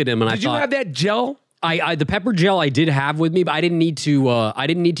looked at him and I Did you thought, have that gel? I the pepper gel I did have with me, but I didn't need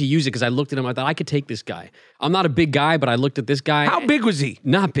to use it because I looked at him. I thought I could take this guy. I'm not a big guy, but I looked at this guy. How big was he?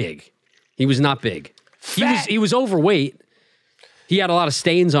 Not big. He was not big. He was overweight. He had a lot of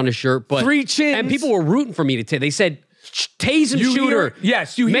stains on his shirt, but 3 chins. And people were rooting for me to take. They said, "Tase him, shooter."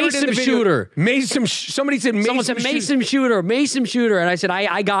 Yes, you hear it in the Mason video. shooter. Mason. Somebody said Mason. Someone said Mason shooter, Mason shooter, and I said,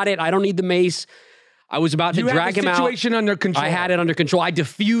 I got it. I don't need the mace. I was about to You had drag the him out. situation under control. I had it under control. I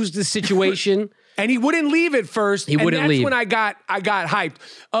diffused the situation. And he wouldn't leave at first. He wouldn't and that's leave. when I got hyped.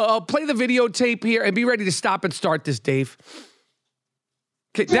 I'll play the videotape here and be ready to stop and start this, Dave.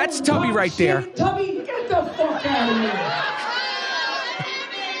 Okay, that's Tubby right there. Tubby, get the fuck out of here.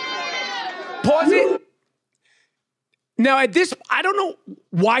 Pause it. Now at this, I don't know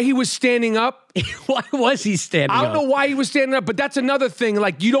why he was standing up. Why was he standing I don't up? know why he was standing up, but that's another thing.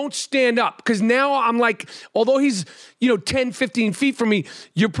 Like, you don't stand up. Because now I'm like, although he's, 10, 15 feet from me,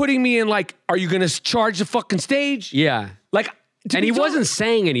 you're putting me in like, are you going to charge the fucking stage? Yeah. Like, And he wasn't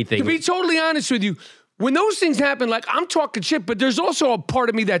saying anything. To be totally honest with you, when those things happen, like, I'm talking shit, but there's also a part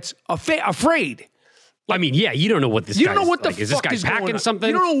of me that's afraid. I mean, yeah, you don't know what this You guy's don't know what the like. Is this fuck guy is going packing on. something?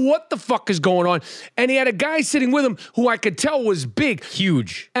 You don't know what the fuck is going on. And he had a guy sitting with him who I could tell was big.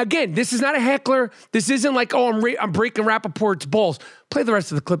 Huge. Again, this is not a heckler. This isn't like, oh, I'm breaking Rappaport's balls. Play the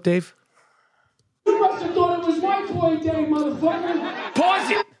rest of the clip, Dave. You must have thought it was white boy day, motherfucker.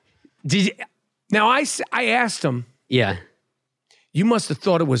 Pause it. Did you, Now, I asked him, yeah. you must have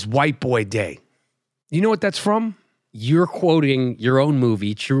thought it was white boy day. You know what that's from? You're quoting your own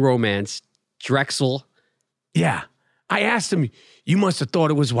movie, True Romance, Drexel. Yeah. I asked him, you must have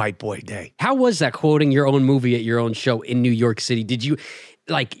thought it was white boy day. How was that quoting your own movie at your own show in New York City? Did you,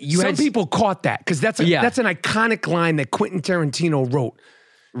 Some people caught that because that's an iconic line that Quentin Tarantino wrote.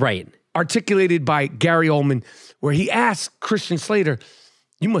 Right. Articulated by Gary Oldman, where he asked Christian Slater,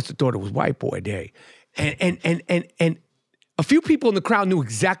 you must have thought it was white boy day. And a few people in the crowd knew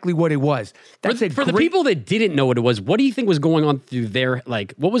exactly what it was. For the people that didn't know what it was, what do you think was going on through their,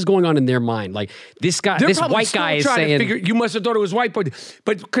 what was going on in their mind? Like, this guy, this white guy is saying, to figure, you must have thought it was white boy.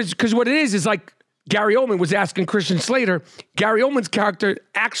 But because what it is like Gary Oldman was asking Christian Slater, Gary Oldman's character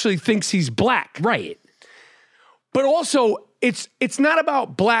actually thinks he's black. right. But also, it's not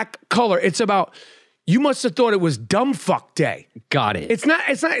about black color. It's about, you must have thought it was dumb fuck day. Got it. It's not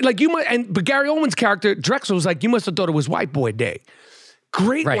like you might, but Gary Oldman's character, Drexel, was like, you must have thought it was white boy day.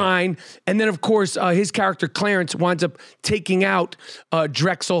 Great line. And then, of course, his character, Clarence, winds up taking out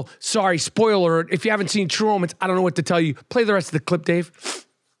Drexel. Sorry, spoiler alert. If you haven't seen True Romance, I don't know what to tell you. Play the rest of the clip, Dave.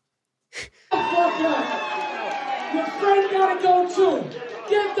 Your friend gotta go too.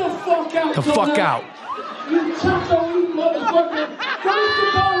 Get the fuck out. The fuck out. You taco eating motherfucker. Go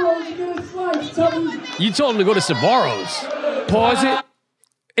to Barrows and get a slice, Tubby. You told him to go to Sabaros. Pause it.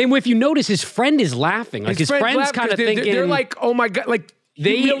 And if you notice, his friend is laughing. Like, his friend's laugh kind of 'cause thinking. They're like, oh my God, like,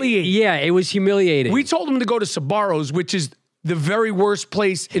 humiliating. Yeah, it was humiliating. We told him to go to Sabaros, which is the very worst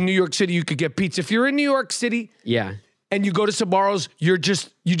place in New York City you could get pizza. If you're in New York City yeah. and you go to Sabaros, you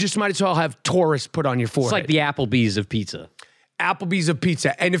just might as well have tourists put on your forehead. It's like the Applebee's of pizza. Applebee's of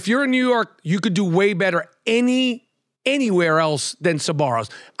pizza. And if you're in New York, you could do way better anywhere else than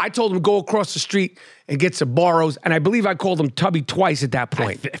Sabaros. I told him go across the street and get Sabaros, and I believe I called him Tubby twice at that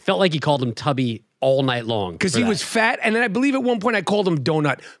point. It felt like he called him Tubby all night long. Because for he that. was fat, and then I believe at one point I called him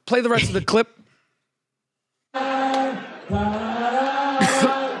Donut. Play the rest of the clip.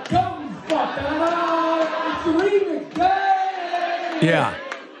 Come fuck. It's the remix. Hey! Yeah.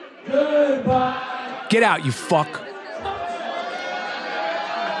 Goodbye. Get out, you fuck.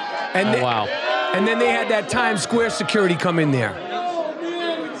 And Oh, then, wow. And then they had that Times Square security come in there. Oh,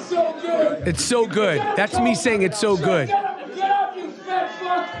 man, it's so good. It's so good. That's me saying it's so good. Get up, you fat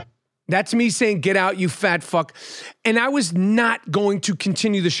fuck. That's me saying, get out, you fat fuck. And I was not going to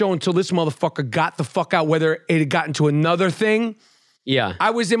continue the show until this motherfucker got the fuck out, whether it had gotten to another thing. Yeah. I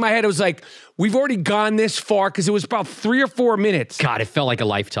was in my head, I was like, we've already gone this far because it was about 3 or 4 minutes. God, it felt like a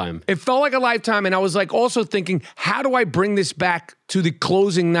lifetime. It felt like a lifetime. And I was like also thinking, how do I bring this back to the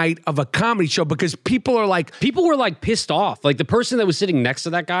closing night of a comedy show? Because people are like, People were like pissed off. Like the person that was sitting next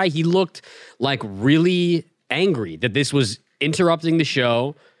to that guy, he looked like really angry that this was interrupting the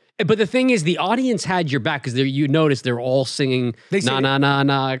show. But the thing is, the audience had your back because you noticed they're all singing They na na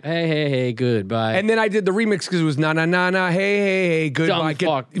na, hey, goodbye. and then I did the remix because it was na na na na, hey, goodbye. dumb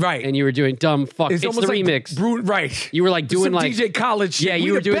fuck. Right. And you were doing dumb fuck. It's the almost like remix. Right. You were like doing Some like DJ Khaled shit. Yeah, you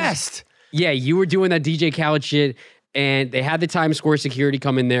We were the doing best. Yeah, you were doing that DJ Khaled shit, and they had the Times Square security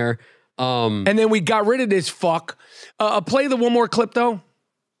come in there. And then we got rid of this fuck. Play the one more clip though.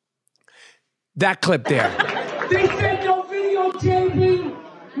 That clip there. They said no videotaping,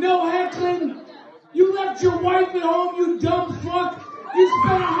 no heckling. You left your wife at home, you dumb fuck. You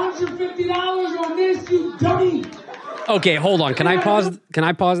spent $150 on this, you dummy. Okay, hold on. Can I pause? Can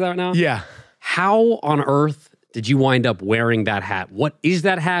I pause that now? Yeah. How on earth did you wind up wearing that hat? What is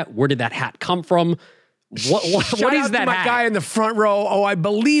that hat? Where did that hat come from? What Shout is out that to my hat? guy in the front row. Oh, I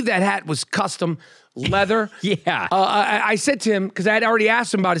believe that hat was custom leather. Yeah. I said to him, because I had already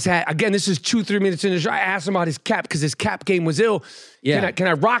asked him about his hat. Again, this is 2-3 minutes in the show. I asked him about his cap because his cap game was ill. Yeah. Can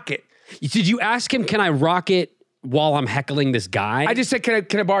I rock it? Did you ask him, can I rock it while I'm heckling this guy? I just said,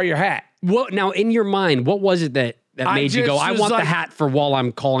 can I borrow your hat? What now in your mind, what was it that I made you go, just I was want like, the hat for while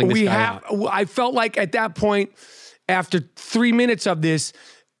I'm calling this guy out? I felt like at that point, after 3 minutes of this,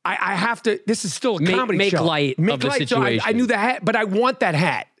 I have to. This is still a comedy make show. light of the So I situation. knew the hat, but I want that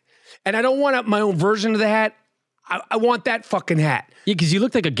hat, and I don't want my own version of the hat. I want that fucking hat. Yeah, because you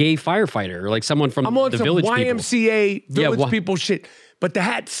looked like a gay firefighter or like someone from I'm on the some Village YMCA People. Village Yeah, People shit, but the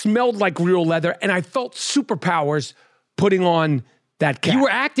hat smelled like real leather, and I felt superpowers putting on that cap. You were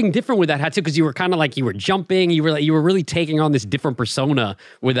acting different with that hat too, because you were kind of like you were jumping. You were really taking on this different persona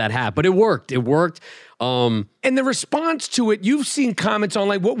with that hat, but it worked. It worked. And the response to it, you've seen comments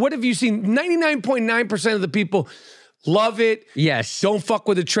online. What have you seen? 99.9% of the people love it. Yes. Don't fuck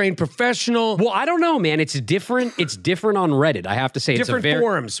with a trained professional. Well, I don't know, man. It's different. It's different on Reddit. I have to say, Different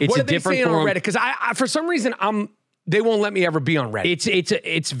forums. It's What a are they different saying forum. on Reddit? Because I for some reason, they won't let me ever be on Reddit.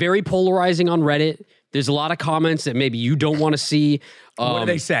 It's very polarizing on Reddit. There's a lot of comments that maybe you don't want to see. What do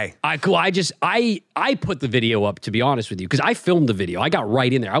they say? I put the video up, to be honest with you, because I filmed the video. I got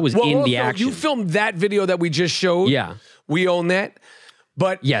right in there. I was in the also, action. You filmed that video that we just showed. Yeah. We own that.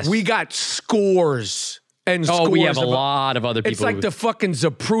 But Yes. we got scores and scores. we have a of- lot of other people. It's like the fucking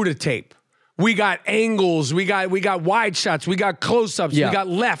Zapruder tape. We got angles, we got wide shots, we got close-ups, Yeah. we got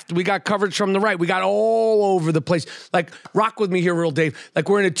left, we got coverage from the right, we got all over the place. Like, rock with me here, real Dave. Like,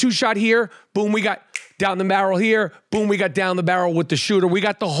 we're in a 2-shot here, boom, we got down the barrel here, boom, we got down the barrel with the shooter. We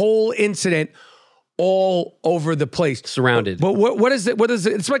got the whole incident all over the place. Surrounded. But what is it? What is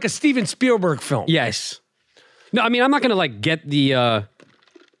it? It's like a Steven Spielberg film. Yes. No, I mean, I'm not going to get the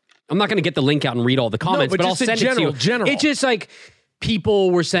I'm not going to get the link out and read all the comments, but but I'll just in send it to you. general. It's just like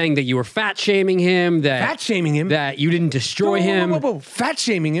people were saying that you were fat shaming him, Fat shaming him? that you didn't destroy Whoa, whoa, him. whoa, whoa, whoa. Fat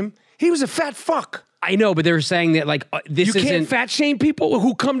shaming him. He was a fat fuck. I know, but they were saying that like this You can't isn't. fat shame people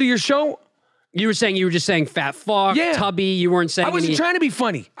who come to your show. You were just saying fat fuck, Yeah. tubby. You weren't saying. I wasn't any, trying to be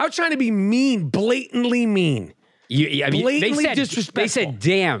funny. I was trying to be mean, blatantly mean. I mean, blatantly They disrespectful. said,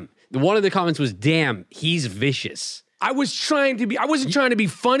 "Damn." One of the comments was, "Damn, he's vicious." I wasn't trying to be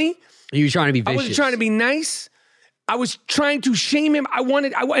funny. You were trying to be vicious. I wasn't trying to be nice. I was trying to shame him.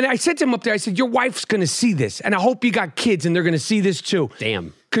 And I said to him up there, I said, your wife's going to see this. And I hope you got kids and they're going to see this too.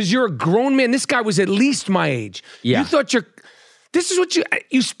 Damn. Because you're a grown man. This guy was at least my age. Yeah. You thought this is what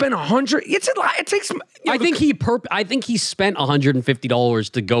you spent $100. It's a lot. It takes. I think he spent $150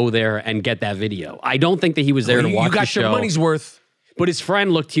 to go there and get that video. I don't think that he was there to watch You got the show. your money's worth. But his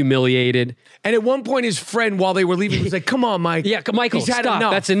friend looked humiliated. And at one point, his friend, while they were leaving, was like, "Come on, Mike. Yeah, Michael, He's had stop.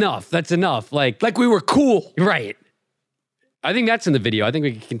 enough. That's enough. That's enough." Like we were cool." right. I think that's in the video. I think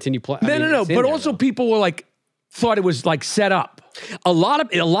we can continue playing. No. But also, people were like, thought it was like set up. A lot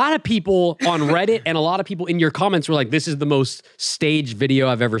of people on Reddit and a lot of people in your comments were like, this is the most staged video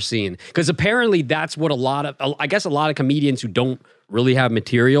I've ever seen. Because apparently that's what a lot of comedians who don't really have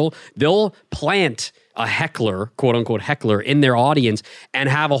material, they'll plant a heckler, quote unquote heckler, in their audience and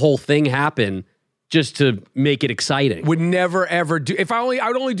have a whole thing happen just to make it exciting. Would never ever do. I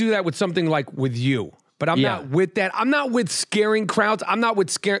would only do that with something like with you. But I'm not with that. I'm not with scaring crowds. I'm not with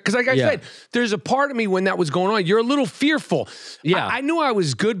scaring, because like I said, there's a part of me when that was going on, you're a little fearful. Yeah. I knew I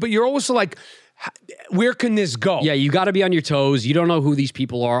was good, but you're also like, where can this go? Yeah, you got to be on your toes. You don't know who these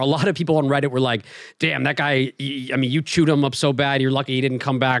people are. A lot of people on Reddit were like, damn, that guy, you chewed him up so bad, you're lucky he didn't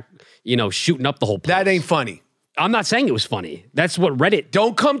come back, shooting up the whole place. That ain't funny. I'm not saying it was funny. That's what Reddit...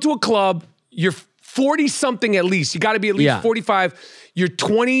 Don't come to a club. You're 40-something at least. You got to be at least 45. You're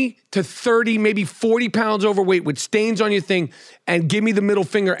 20 to 30, maybe 40 pounds overweight with stains on your thing, and give me the middle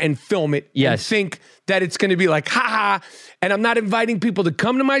finger and film it. Yes. And think that it's going to be like, ha. And I'm not inviting people to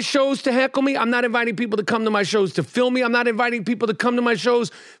come to my shows to heckle me. I'm not inviting people to come to my shows to film me. I'm not inviting people to come to my shows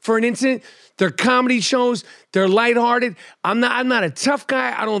for an incident. They're comedy shows. They're lighthearted. I'm not a tough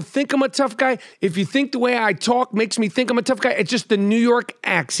guy. I don't think I'm a tough guy. If you think the way I talk makes me think I'm a tough guy, it's just the New York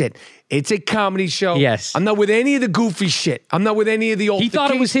accent. It's a comedy show. Yes. I'm not with any of the goofy shit. I'm not with any of the old... He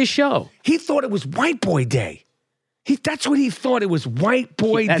thought it was his show. He thought it was White Boy Day. That's what he thought. It was White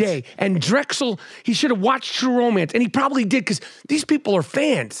Boy Day. And Drexel, he should have watched True Romance. And he probably did, because these people are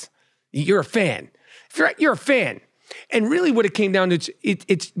fans. You're a fan. You're a fan. And really what it came down to,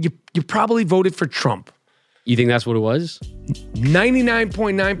 you probably voted for Trump. You think that's what it was?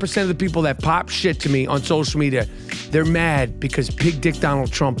 99.9% of the people that pop shit to me on social media, they're mad because Big Dick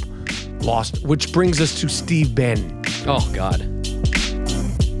Donald Trump lost, which brings us to Steve Bannon. Oh, God.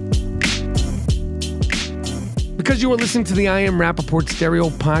 Because you are listening to the I Am Rappaport Stereo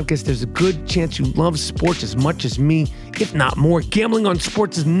podcast, there's a good chance you love sports as much as me, if not more. Gambling on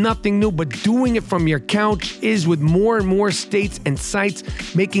sports is nothing new, but doing it from your couch is. With more and more states and sites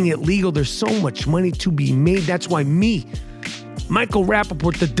making it legal, there's so much money to be made. That's why me, Michael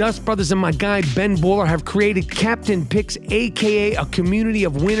Rappaport, the Dust Brothers, and my guy Ben Baller have created Captain Picks, a.k.a. a community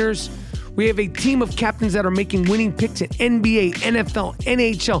of winners. We have a team of captains that are making winning picks in NBA, NFL,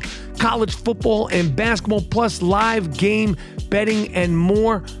 NHL, college football, and basketball, plus live game betting and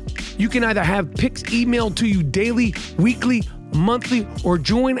more. You can either have picks emailed to you daily, weekly, monthly, or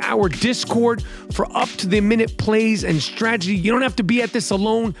join our Discord for up-to-the-minute plays and strategy. You don't have to be at this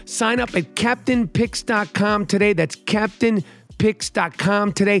alone. Sign up at CaptainPicks.com today. That's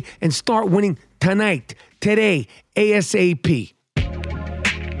CaptainPicks.com today, and start winning tonight, today, ASAP.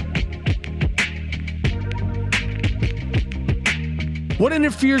 What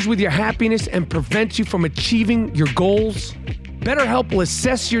interferes with your happiness and prevents you from achieving your goals? BetterHelp will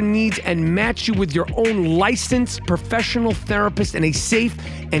assess your needs and match you with your own licensed professional therapist in a safe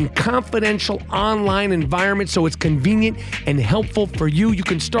and confidential online environment, so it's convenient and helpful for you. You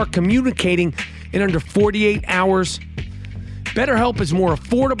can start communicating in under 48 hours. BetterHelp is more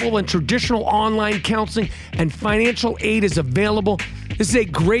affordable than traditional online counseling, and financial aid is available. This is a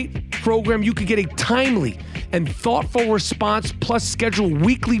great program. You can get a timely and thoughtful response, plus schedule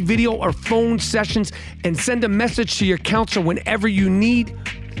weekly video or phone sessions and send a message to your counselor whenever you need.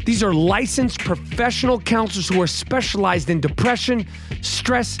 These are licensed professional counselors who are specialized in depression,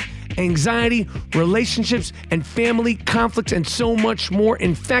 stress, anxiety, relationships, and family conflicts, and so much more.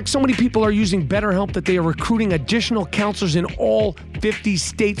 In fact, so many people are using BetterHelp that they are recruiting additional counselors in all 50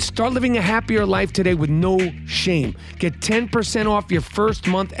 states. Start living a happier life today with no shame. Get 10% off your first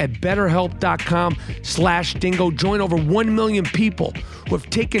month at BetterHelp.com/Dingo. Join over 1 million people who have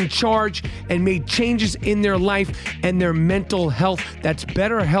taken charge and made changes in their life and their mental health. That's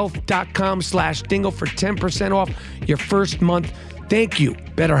BetterHelp.com/Dingo for 10% off your first month. Thank you,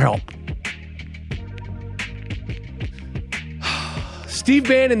 BetterHelp. Steve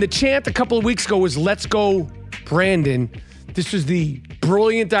Bannon, the chant a couple of weeks ago was "Let's go, Brandon." This was the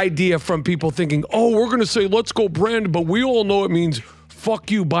brilliant idea from people thinking, oh, we're going to say "Let's go, Brandon," but we all know it means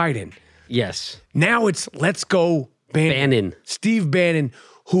 "fuck you, Biden." Yes. Now it's "Let's go, Bannon." Steve Bannon,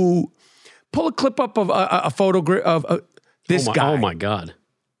 who pull a clip up of a photograph of this guy. Oh, my God.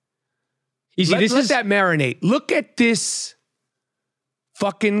 You see, let that marinate. Look at this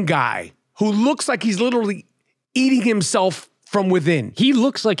fucking guy who looks like he's literally eating himself from within. He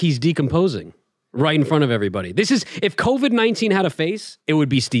looks like he's decomposing right in front of everybody. This is, if COVID-19 had a face, it would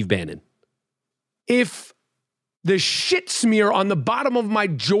be Steve Bannon. If the shit smear on the bottom of my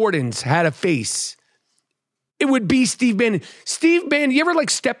Jordans had a face, it would be Steve Bannon. Steve Bannon, you ever like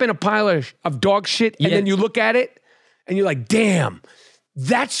step in a pile of dog shit and then you look at it and you're like, damn,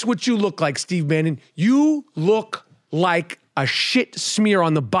 that's what you look like, Steve Bannon. You look like a shit smear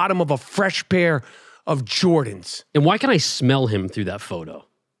on the bottom of a fresh pair of Jordans. And why can I smell him through that photo?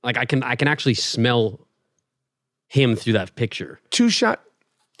 Like I can actually smell him through that picture. Two shot.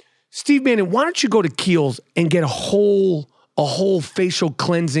 Steve Bannon, why don't you go to Kiehl's and get a whole facial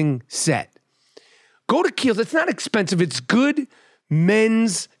cleansing set? Go to Kiehl's. It's not expensive. It's good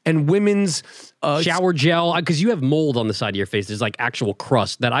men's and women's shower gel, because you have mold on the side of your face. There's like actual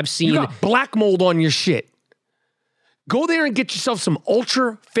crust that I've seen. You got black mold on your shit. Go there and get yourself some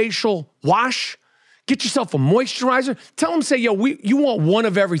ultra facial wash. Get yourself a moisturizer. Tell them, say, yo, you want one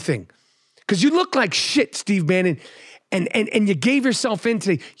of everything. Because you look like shit, Steve Bannon, and you gave yourself in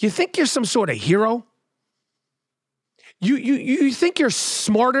today. You think you're some sort of hero? You think you're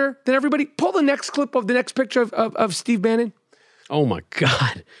smarter than everybody? Pull the next clip of the next picture of Steve Bannon. Oh my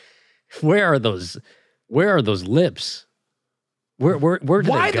God. Where are those lips? Where do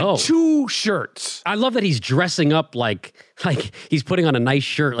Why they go? the two shirts? I love that he's dressing up like he's putting on a nice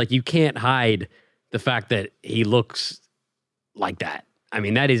shirt. Like you can't hide the fact that he looks like that. I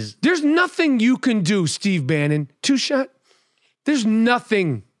mean, that is... There's nothing you can do, Steve Bannon. Two shot. There's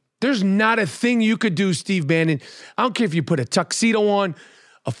nothing. There's not a thing you could do, Steve Bannon. I don't care if you put a tuxedo on,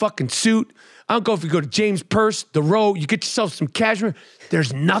 a fucking suit. I don't care if you go to James Purse, The Row, you get yourself some cashmere.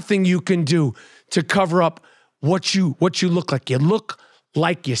 There's nothing you can do to cover up what you look like. You look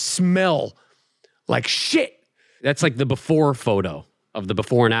like you smell like shit. That's like the before photo of the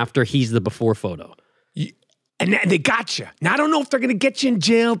before and after. He's the before photo. And they got you. Now, I don't know if they're going to get you in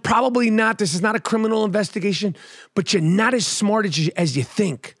jail. Probably not. This is not a criminal investigation. But you're not as smart as you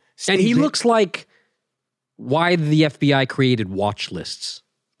think. And he looks like why the FBI created watch lists.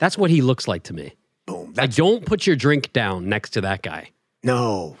 That's what he looks like to me. Boom. Like, don't put your drink down next to that guy.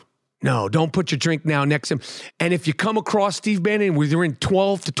 No, don't put your drink now next to him. And if you come across Steve Bannon where you're in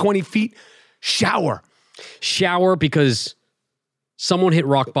 12 to 20 feet, shower. Shower, because someone hit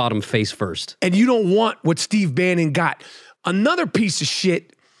rock bottom face first. And you don't want what Steve Bannon got. Another piece of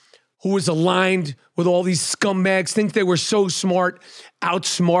shit who was aligned with all these scumbags, think they were so smart,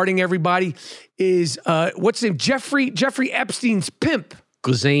 outsmarting everybody, is, what's his name? Jeffrey Epstein's pimp.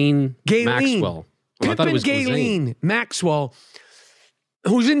 Ghislaine Maxwell. Pimp and Ghislaine Maxwell,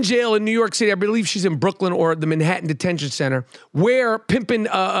 who's in jail in New York City. I believe she's in Brooklyn or the Manhattan Detention Center, where pimping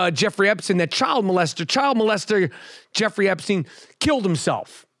Jeffrey Epstein, that child molester Jeffrey Epstein, killed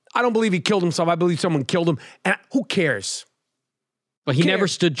himself. I don't believe he killed himself. I believe someone killed him. And who cares? But he never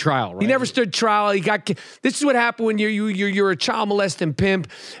stood trial, right? He never stood trial. He got. This is what happened when you're a child molesting pimp,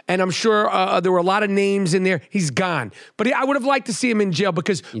 and I'm sure there were a lot of names in there. He's gone, but I would have liked to see him in jail,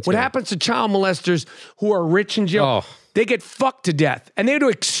 because what happens to child molesters who are rich in jail? They get fucked to death, and they had to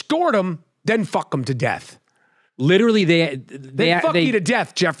extort them, then fuck them to death. Literally, they fuck you to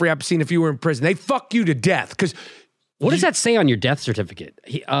death, Jeffrey Epstein. If you were in prison, they fuck you to death. Because what does that say on your death certificate?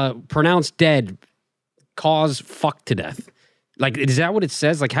 Pronounced dead, cause fucked to death. Like, is that what it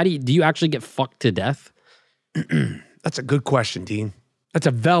says? Like, how do you actually get fucked to death? That's a good question, Dean. That's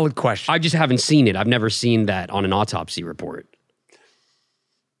a valid question. I just haven't seen it. I've never seen that on an autopsy report.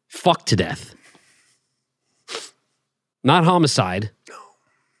 Fucked to death. Not homicide.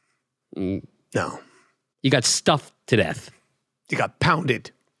 No. You got stuffed to death. You got pounded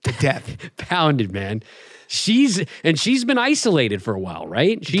to death. Pounded, man. She's been isolated for a while,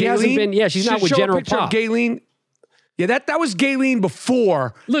 right? She hasn't been, she's not with General Pop. Ghislaine. Yeah, that was Ghislaine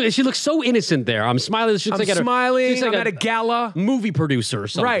before. Look, she looks so innocent there. I'm smiling. I'm at a gala. Movie producer or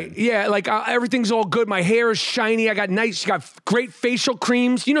something. Right, yeah, like everything's all good. My hair is shiny. She got great facial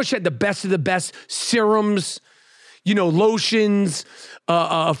creams. You know, she had the best of the best serums, lotions,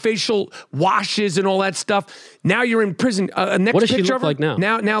 facial washes and all that stuff. Now you're in prison. Next what does picture she look like now?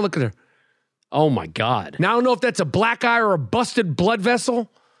 Now look at her. Oh, my God. Now I don't know if that's a black eye or a busted blood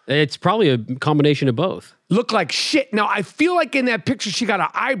vessel. It's probably a combination of both. Look like shit. Now, I feel like in that picture, she got her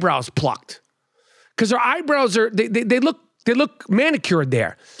eyebrows plucked. Because her eyebrows they look manicured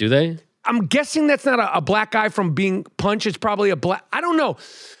there. Do they? I'm guessing that's not a black eye from being punched. It's probably a black, I don't know.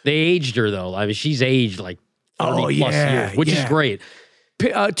 They aged her, though. I mean, she's aged like 30 plus years, which is great.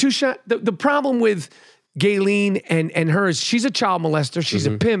 Two-shot, the problem with Ghislaine and her is she's a child molester. She's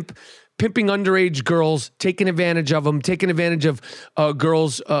a pimp. Pimping underage girls, taking advantage of them, taking advantage of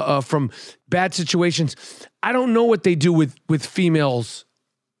girls from bad situations. I don't know what they do with females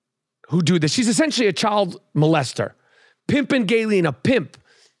who do this. She's essentially a child molester. Pimping Ghislaine, a pimp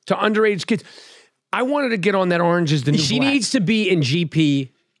to underage kids. I wanted to get on that Orange is the New Black. She needs to be in GP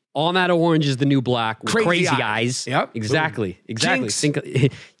on that Orange is the New Black with crazy eyes. Yep. Exactly. Jinx.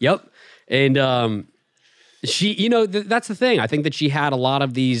 Yep. And she, that's the thing. I think that she had a lot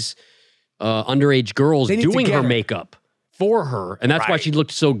of these underage girls doing her makeup for her, and that's why Right. she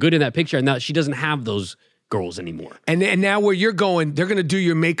looked so good in that picture. And now she doesn't have those girls anymore. And now where you're going, they're going to do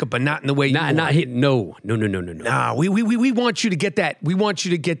your makeup, but not in the way you want. Not hit. No. Nah, we want you to get that. We want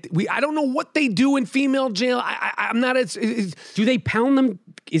you to get. I don't know what they do in female jail. I'm not. Do they pound them?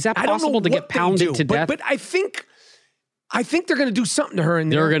 Is that I don't know possible to what get pounded they do, to death? But I think they're going to do something to her in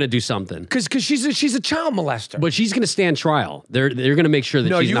there. They're going to do something. Because she's a child molester. But she's going to stand trial. They're going to make sure that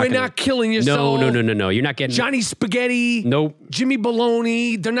No, she's you not ain't gonna, not killing yourself. No. You're not getting Johnny Spaghetti. Nope. Jimmy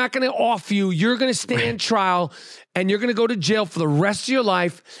Baloney. They're not going to off you. You're going to stand trial, and you're going to go to jail for the rest of your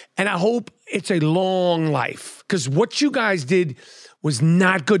life. And I hope it's a long life. Because what you guys did was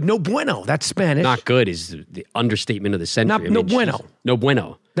not good. No bueno. That's Spanish. Not good is the understatement of the century. No bueno. she's- No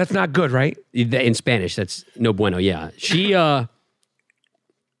bueno. That's not good, right? In Spanish, that's no bueno. Yeah. She's going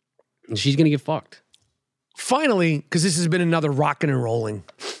to get fucked. Finally, because this has been another rocking and rolling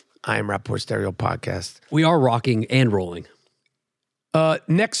I Am Rapport Stereo podcast. We are rocking and rolling.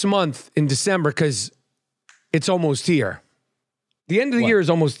 Next month in December, because it's almost here. The end of the year is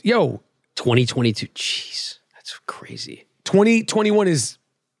almost, 2022. Jeez. That's crazy. 2021 is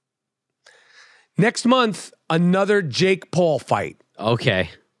next month, another Jake Paul fight. Okay.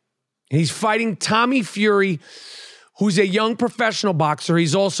 He's fighting Tommy Fury, who's a young professional boxer.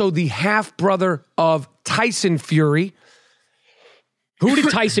 He's also the half-brother of Tyson Fury. Who did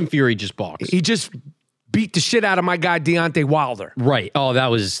Tyson Fury just box? He just beat the shit out of my guy, Deontay Wilder. Right. Oh, that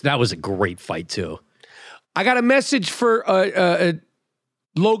was a great fight, too. I got a message for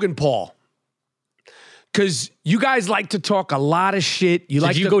Logan Paul. Because you guys like to talk a lot of shit.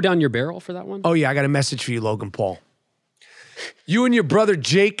 Did you go down your barrel for that one? Oh, yeah, I got a message for you, Logan Paul. You and your brother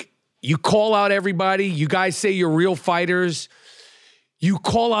Jake, you call out everybody. You guys say you're real fighters. You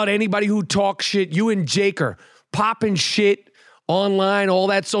call out anybody who talks shit. You and Jake are popping shit online, all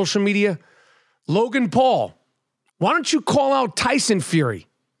that social media. Logan Paul, why don't you call out Tyson Fury?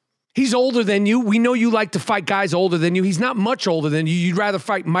 He's older than you. We know you like to fight guys older than you. He's not much older than you. You'd rather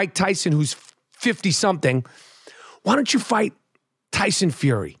fight Mike Tyson, who's 50-something. Why don't you fight Tyson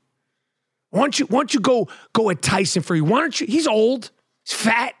Fury? Why don't you go at Tyson Fury? Why don't you? He's old. He's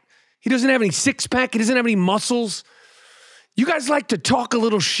fat. He doesn't have any six-pack. He doesn't have any muscles. You guys like to talk a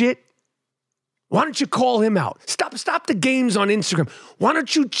little shit. Why don't you call him out? Stop the games on Instagram. Why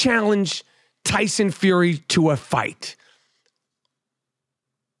don't you challenge Tyson Fury to a fight?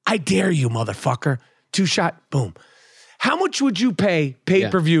 I dare you, motherfucker. 2-shot, boom. How much would you pay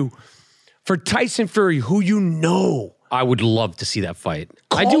pay-per-view for Tyson Fury, who you know? I would love to see that fight.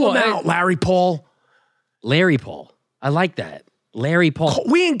 Call him out, Larry Paul. Larry Paul. I like that. Larry Paul.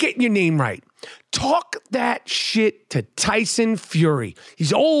 We ain't getting your name right. Talk that shit to Tyson Fury.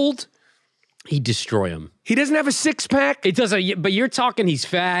 He's old. He'd destroy him. He doesn't have a six-pack. It doesn't, but you're talking he's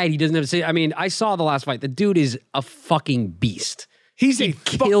fat. He doesn't have a, I mean, I saw the last fight. The dude is a fucking beast. He'd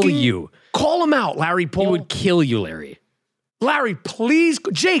kill you. Call him out, Larry Paul. He would kill you, Larry. Larry, please.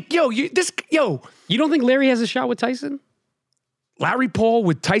 Jake, yo. You don't think Larry has a shot with Tyson? Larry Paul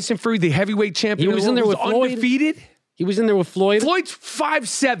with Tyson Fury, the heavyweight champion. He was in there with Floyd. Undefeated. He was in there with Floyd. Floyd's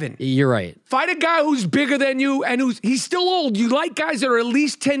 5'7". You're right. Fight a guy who's bigger than you and he's still old. You like guys that are at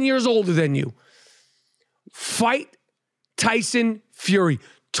least 10 years older than you. Fight Tyson Fury.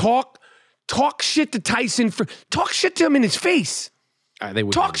 Talk shit to Tyson. Talk shit to him in his face. They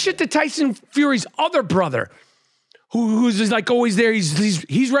would Talk shit to Tyson Fury's other brother, who's just like always there.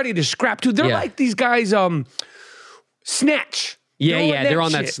 He's ready to scrap too. They're like these guys. Snatch. They're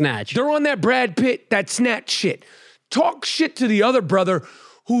on that Snatch. They're on that Brad Pitt, that Snatch shit. Talk shit to the other brother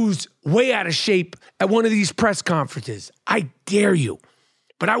who's way out of shape at one of these press conferences. I dare you.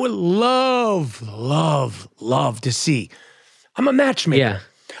 But I would love to see. I'm a matchmaker. Yeah.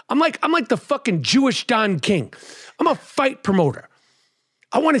 I'm like the fucking Jewish Don King. I'm a fight promoter.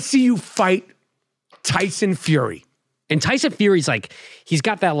 I want to see you fight Tyson Fury. And Tyson Fury's like, he's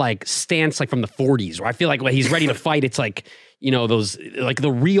got that like stance like from the 40s where I feel like when he's ready to fight, it's like, those like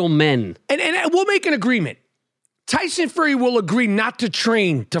the real men. And we'll make an agreement. Tyson Fury will agree not to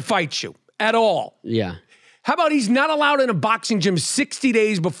train to fight you at all. Yeah. How about he's not allowed in a boxing gym 60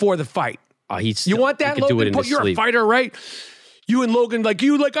 days before the fight? You want that, Logan? You're a fighter, right? You and Logan,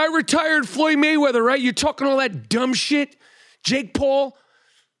 I retired Floyd Mayweather, right? You're talking all that dumb shit. Jake Paul,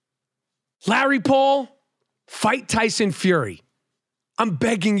 Larry Paul, fight Tyson Fury. I'm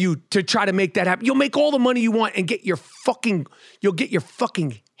begging you to try to make that happen. You'll make all the money you want and you'll get your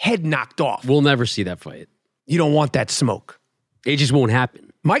fucking head knocked off. We'll never see that fight. You don't want that smoke. It just won't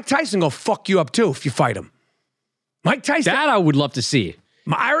happen. Mike Tyson will fuck you up too if you fight him. Mike Tyson. That I would love to see.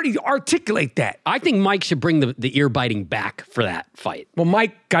 I already articulate that. I think Mike should bring the ear biting back for that fight. Well,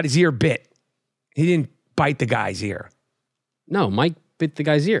 Mike got his ear bit. He didn't bite the guy's ear. No, Mike bit the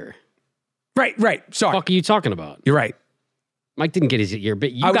guy's ear. Right. Sorry. What are you talking about? You're right. Mike didn't get his ear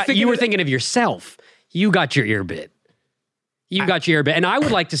bit. You were thinking of yourself. You got your ear bit. And I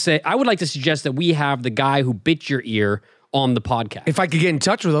would like to suggest that we have the guy who bit your ear on the podcast. If I could get in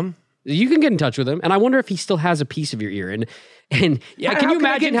touch with him. You can get in touch with him. And I wonder if he still has a piece of your ear. And can you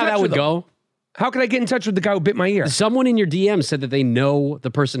imagine how that would go? How can I get in touch with the guy who bit my ear? Someone in your DM said that they know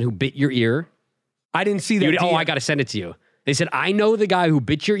the person who bit your ear. I didn't see that. I got to send it to you. They said, I know the guy who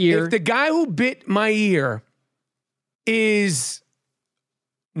bit your ear. If the guy who bit my ear is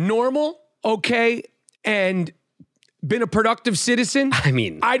normal, okay, and been a productive citizen, I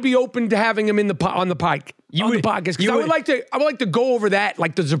mean, I'd be open to having him on the podcast. Because I would like to go over that,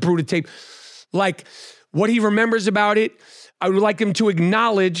 like the Zapruder tape, like what he remembers about it. I would like him to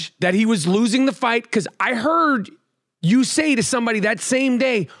acknowledge that he was losing the fight, because I heard you say to somebody that same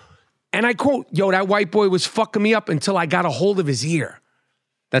day, and I quote, "Yo, that white boy was fucking me up until I got a hold of his ear."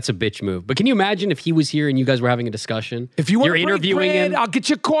 That's a bitch move. But can you imagine if he was here and you guys were having a discussion? If you want you're interviewing him, I'll get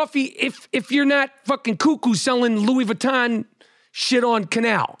you coffee. If you're not fucking cuckoo selling Louis Vuitton shit on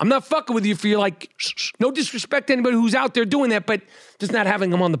Canal, I'm not fucking with you if you're like, no disrespect to anybody who's out there doing that, but just not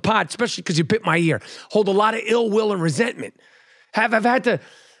having him on the pod, especially because you bit my ear. Hold a lot of ill will and resentment. I've had to,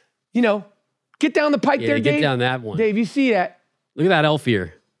 get down the pike there, Dave. Get down that one. Dave, you see that? Look at that elf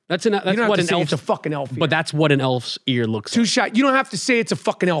ear. That's what an elf. It's a fucking elf ear. But that's what an elf's ear looks like. Shot. You don't have to say it's a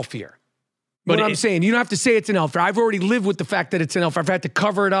fucking elf ear. But what I'm saying, you don't have to say it's an elf ear. I've already lived with the fact that it's an elf ear. I've had to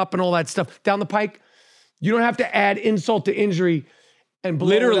cover it up and all that stuff. Down the pike, you don't have to add insult to injury and blow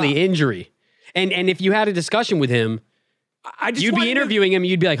literally it up. Injury. And if you had a discussion with him, you'd be interviewing him.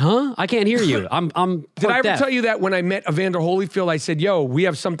 You'd be like, "Huh? I can't hear you. I'm Did I ever deaf." tell you that when I met Evander Holyfield, I said, "Yo, we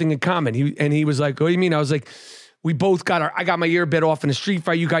have something in common." He was like, "What do you mean?" I was like, "We both I got my ear bit off in a street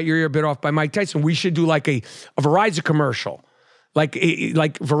fight. You got your ear bit off by Mike Tyson. We should do like a Verizon commercial." Like I'd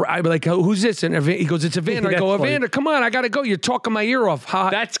be like, "Who's this?" And he goes, "It's Evander." I go, "Evander, come on, I gotta go. You're talking my ear off."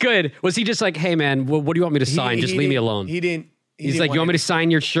 That's good. Was he just like, "Hey man, what do you want me to sign? Just leave me alone"? He didn't. He's like, "You want me to sign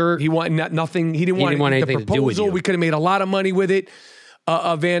your shirt?" He wanted nothing. He didn't want anything the to do with proposal. you. We could have made a lot of money with it.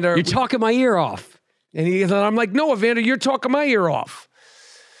 Evander, you're talking my ear off. And I'm like, "No, Evander, you're talking my ear off."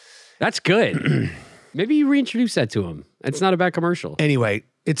 That's good. Maybe you reintroduce that to him. It's not a bad commercial. Anyway,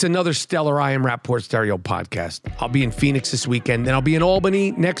 it's another stellar I Am Rapport Stereo podcast. I'll be in Phoenix this weekend. Then I'll be in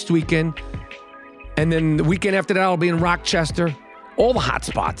Albany next weekend. And then the weekend after that, I'll be in Rochester. All the hot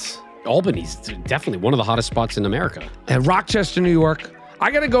spots. Albany's definitely one of the hottest spots in America. And Rochester, New York.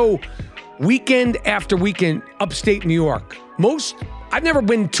 I got to go weekend after weekend upstate New York. I've never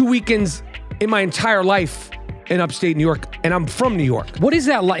been 2 weekends in my entire life in upstate New York, and I'm from New York. What is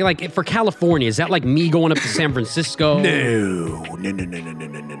that like? Like for California, is that like me going up to San Francisco? No.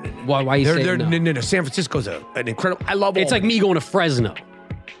 Why you say no? No. San Francisco's an incredible. I love Albany. It's like me going to Fresno.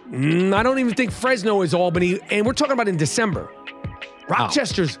 I don't even think Fresno is Albany, and we're talking about in December.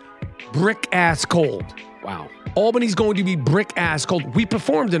 Rochester's brick ass cold. Wow. Albany's going to be brick ass cold. We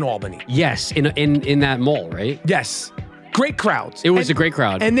performed in Albany. Yes, in that mall, right? Yes. Great crowds. It was a great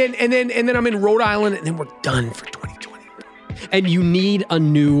crowd. And then I'm in Rhode Island, and then we're done for 2020. And you need a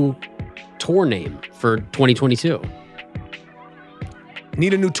new tour name for 2022.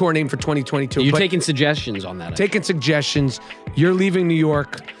 Need a new tour name for 2022. You're taking suggestions on that. Taking suggestions. You're leaving New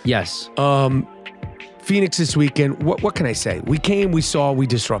York. Yes. Phoenix this weekend. What can I say? We came, we saw, we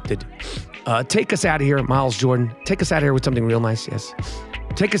disrupted. Take us out of here, Miles Jordan. Take us out of here with something real nice. Yes.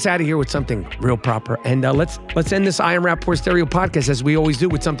 Take us out of here with something real proper. And let's end this I Am Rapport Stereo podcast as we always do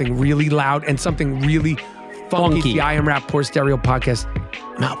with something really loud and something really funky. The I Am Rapport Stereo podcast.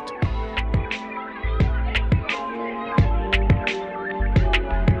 I'm out.